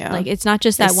see. Yeah. Like, it's not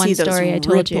just that one story I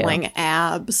told you. Rippling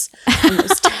abs and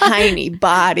those tiny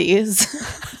bodies.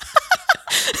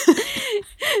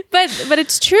 But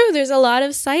it's true. There's a lot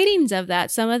of sightings of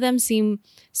that. Some of them seem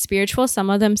spiritual. Some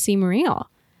of them seem real.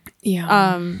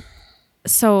 Yeah.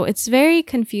 So it's very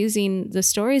confusing. The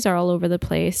stories are all over the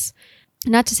place.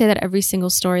 Not to say that every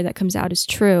single story that comes out is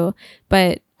true,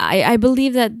 but I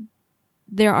believe that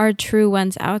there are true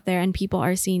ones out there and people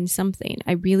are seeing something.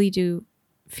 I really do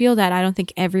feel that. I don't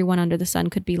think everyone under the sun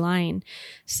could be lying.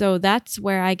 So that's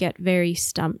where I get very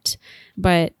stumped.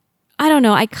 But I don't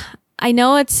know. I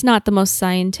know it's not the most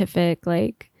scientific,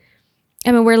 like,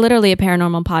 I mean, we're literally a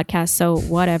paranormal podcast, so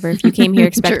whatever. If you came here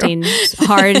expecting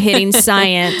hard-hitting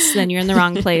science, then you're in the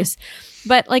wrong place.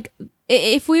 But like,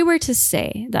 if we were to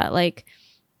say that, like,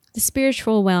 the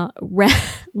spiritual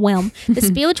the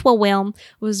spiritual realm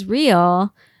was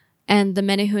real, and the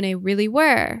Menehune really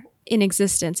were in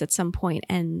existence at some point,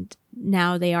 and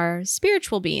now they are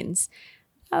spiritual beings,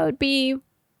 that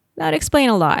would explain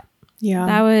a lot. Yeah,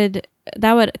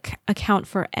 that would account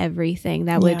for everything.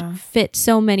 That would check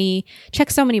so many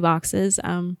boxes.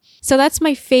 So that's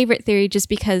my favorite theory, just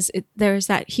because there's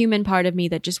that human part of me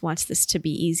that just wants this to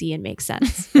be easy and make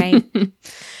sense, right?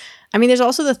 I mean, there's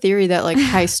also the theory that like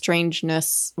high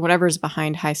strangeness, whatever's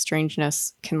behind high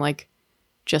strangeness, can like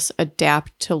just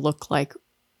adapt to look like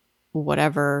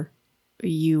whatever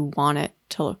you want it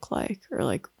to look like, or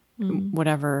like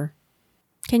whatever.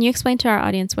 Can you explain to our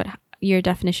audience what your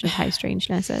definition of high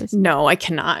strangeness is? No, I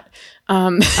cannot.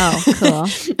 Oh, cool.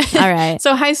 All right.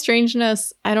 So high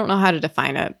strangeness, I don't know how to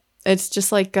define it. It's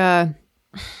just like it's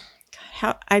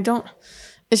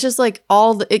just like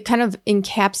it kind of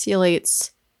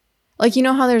encapsulates, like, you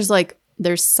know how there's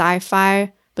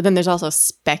sci-fi, but then there's also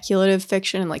speculative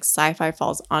fiction, and like sci-fi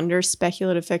falls under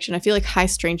speculative fiction. I feel like high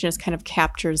strangeness kind of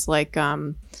captures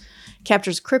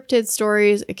cryptid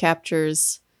stories. It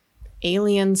captures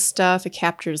alien stuff. It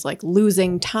captures like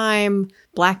losing time,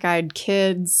 black-eyed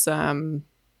kids. Okay.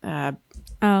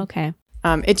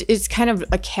 It's kind of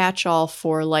a catch-all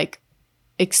for like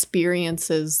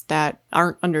experiences that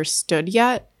aren't understood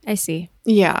yet. I see.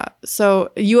 Yeah.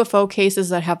 So UFO cases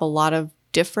that have a lot of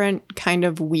different kind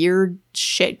of weird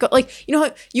shit. Like, you know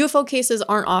how UFO cases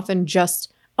aren't often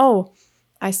just, oh,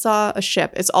 I saw a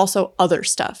ship. It's also other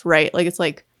stuff, right? Like, it's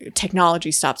like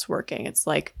technology stops working. It's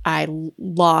like I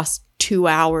lost 2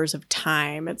 hours of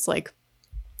time. It's like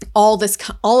all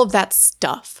of that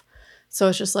stuff. So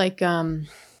it's just like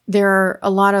there are a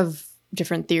lot of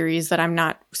different theories that I'm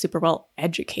not super well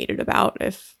educated about,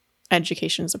 if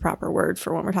education is a proper word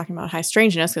for when we're talking about high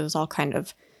strangeness, because it's all kind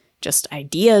of just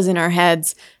ideas in our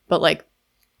heads. But like,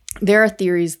 there are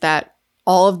theories that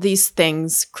all of these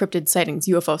things, cryptid sightings,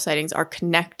 UFO sightings, are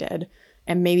connected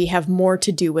and maybe have more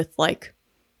to do with like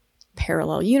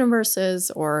parallel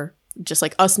universes, or just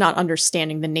like us not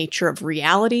understanding the nature of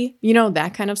reality, you know,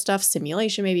 that kind of stuff,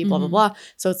 simulation maybe, blah, blah, blah.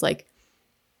 So it's like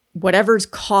whatever's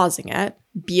causing it,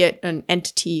 be it an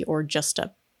entity or just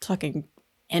a fucking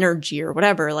energy or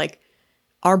whatever, like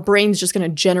our brain's just going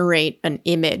to generate an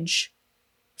image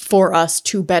for us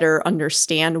to better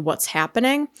understand what's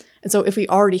happening. And so if we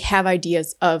already have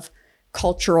ideas of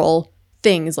cultural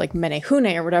things like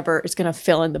Menehune or whatever, it's going to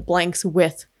fill in the blanks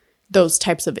with those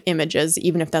types of images,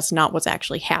 even if that's not what's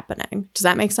actually happening. Does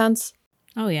that make sense?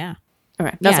 Oh, yeah.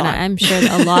 Okay. That's all. I'm sure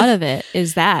a lot of it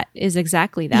is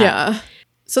exactly that. Yeah.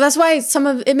 So that's why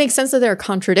it makes sense that there are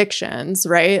contradictions,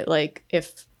 right? Like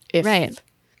if right.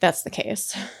 That's the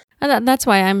case. And that's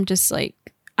why I'm just like,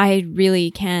 I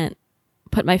really can't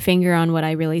put my finger on what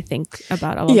I really think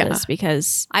about all of this,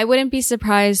 because I wouldn't be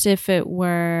surprised if it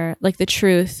were like the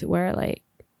truth were like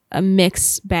a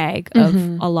mixed bag of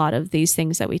a lot of these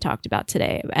things that we talked about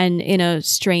today, and in a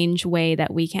strange way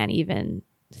that we can't even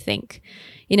think.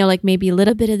 You know, like maybe a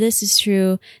little bit of this is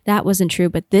true, that wasn't true,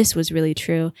 but this was really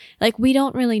true. Like, we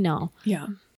don't really know. Yeah.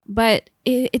 But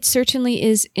it certainly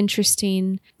is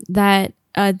interesting that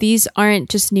these aren't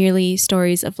just nearly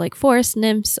stories of like forest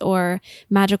nymphs or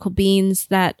magical beings.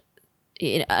 That,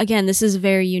 again, this is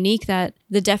very unique, that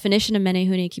the definition of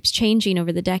Menehune keeps changing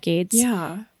over the decades.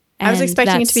 Yeah. I was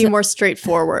expecting it to be more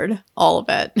straightforward, all of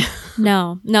it.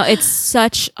 No, it's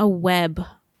such a web.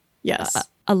 Yes.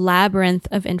 A labyrinth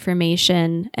of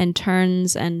information and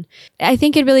turns. And I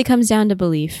think it really comes down to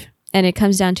belief, and it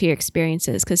comes down to your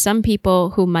experiences. Because some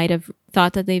people who might have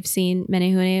thought that they've seen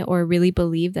Menehune or really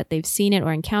believe that they've seen it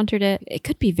or encountered it, it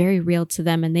could be very real to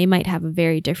them, and they might have a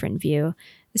very different view.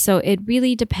 So it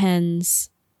really depends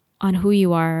on who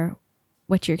you are,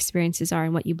 what your experiences are,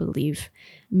 and what you believe.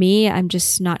 Me, I'm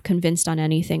just not convinced on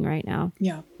anything right now.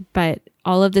 Yeah. But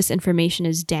all of this information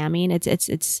is damning.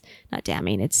 It's not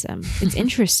damning. It's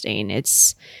interesting.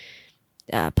 It's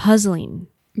puzzling.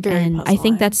 Very puzzling. I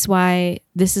think that's why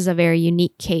this is a very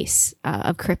unique case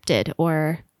of cryptid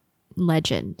or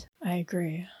legend. I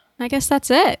agree. I guess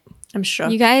that's it. I'm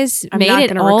shook. You guys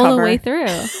made it all the way through.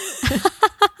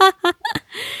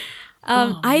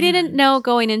 I didn't know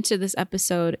going into this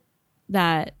episode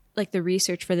that like the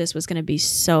research for this was going to be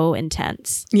so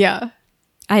intense. Yeah.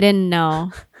 I didn't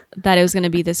know that it was going to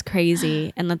be this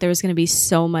crazy and that there was going to be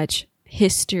so much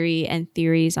history and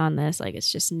theories on this. Like,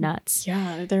 it's just nuts.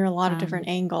 Yeah, there are a lot of different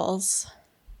angles.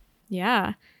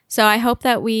 Yeah. So I hope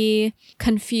that we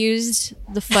confused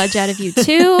the fudge out of you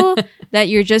too, that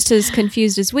you're just as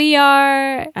confused as we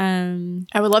are. I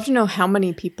would love to know how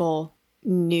many people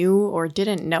knew or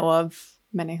didn't know of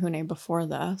Menehune before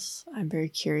this. I'm very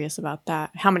curious about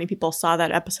that. How many people saw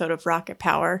that episode of Rocket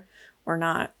Power or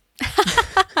not?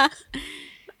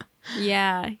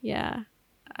 Yeah.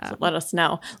 So let us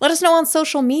know. Let us know on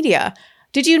social media.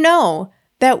 Did you know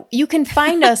that you can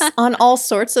find us on all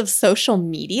sorts of social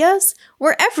medias?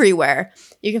 We're everywhere.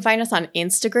 You can find us on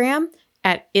Instagram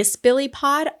at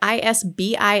isbillypod,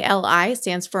 ISBILI,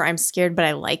 stands for I'm Scared But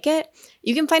I Like It.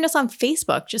 You can find us on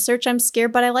Facebook. Just search I'm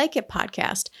Scared But I Like It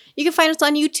podcast. You can find us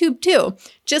on YouTube too.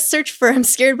 Just search for I'm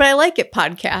Scared But I Like It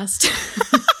podcast.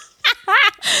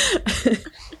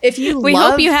 We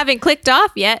hope you haven't clicked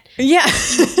off yet. Yeah.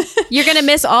 You're going to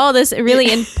miss all this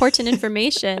really important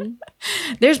information.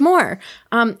 There's more.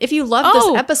 If you love this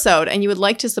episode and you would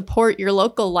like to support your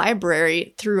local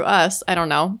library through us, I don't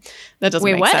know. That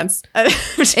doesn't make sense.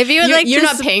 If you would you're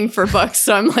not paying for books,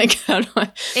 so I'm like, how do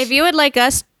I? If you would like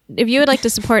to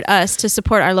support us to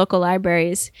support our local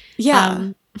libraries,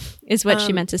 is what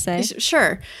she meant to say.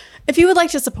 Sure. If you would like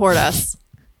to support us,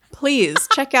 please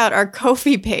check out our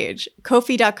Ko-fi page,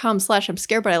 ko-fi.com/I'm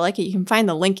Scared But I Like It. You can find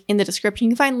the link in the description.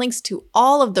 You can find links to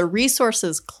all of the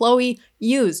resources Chloe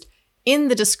used in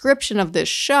the description of this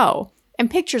show.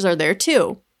 And pictures are there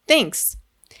too. Thanks.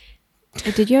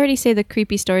 Did you already say the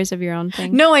creepy stories of your own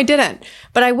thing? No, I didn't,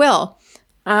 but I will.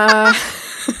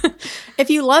 If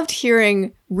you loved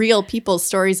hearing real people's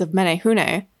stories of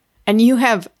Menehune and you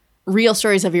have real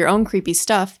stories of your own creepy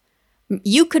stuff,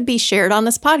 you could be shared on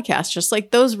this podcast, just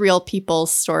like those real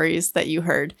people's stories that you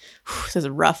heard. Whew, this is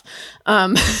rough.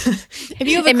 If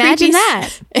you have imagine that.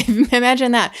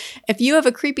 If you have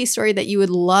a creepy story that you would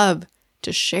love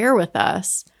to share with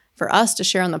us, for us to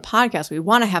share on the podcast, we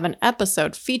want to have an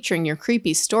episode featuring your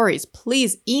creepy stories.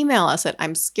 Please email us at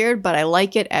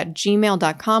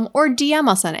imscaredbutilikeit@gmail.com or DM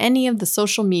us on any of the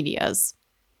social medias.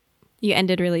 You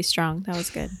ended really strong. That was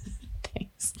good.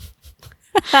 Thanks.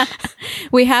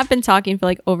 We have been talking for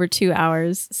like over 2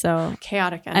 hours, so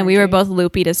chaotic energy. And we were both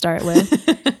loopy to start with.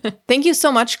 Thank you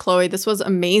so much, Chloe. This was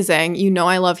amazing. You know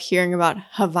I love hearing about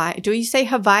Hawaii. Do you say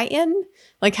Hawaiian?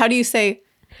 Like, how do you say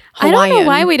Hawaiian? I don't know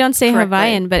why we don't say correctly?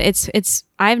 Hawaiian, but it's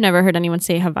I've never heard anyone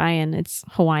say Hawaiian. It's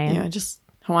Hawaiian. Yeah, just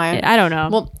Hawaiian. I don't know.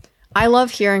 Well, I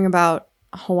love hearing about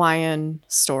Hawaiian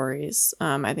stories.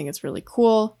 I think it's really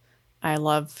cool. I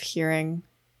love hearing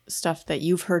stuff that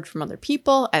you've heard from other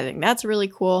people. I think that's really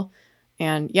cool.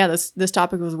 And yeah, this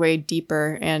topic was way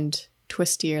deeper and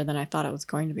twistier than I thought it was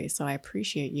going to be. So I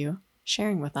appreciate you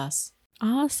sharing with us.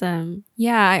 Awesome.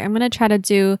 Yeah, I'm going to try to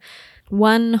do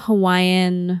one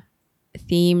Hawaiian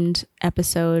themed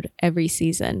episode every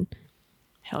season.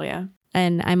 Hell yeah.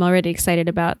 And I'm already excited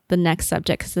about the next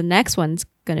subject because the next one's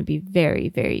going to be very,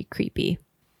 very creepy.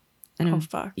 And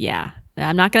fuck. Yeah.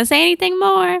 I'm not going to say anything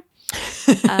more.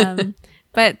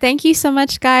 But thank you so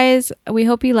much, guys. We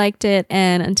hope you liked it.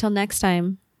 And until next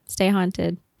time, stay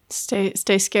haunted.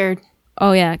 Stay scared.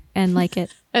 Oh, yeah. And like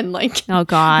it. And like. Oh,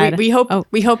 God. We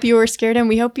hope you were scared and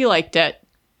we hope you liked it.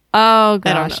 Oh,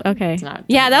 gosh. Okay.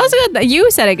 Yeah, that was good. You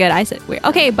said it good. I said weird.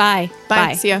 Okay, bye.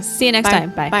 Bye. See ya. See you next time.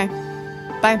 Bye. Bye.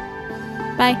 Bye.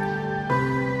 Bye.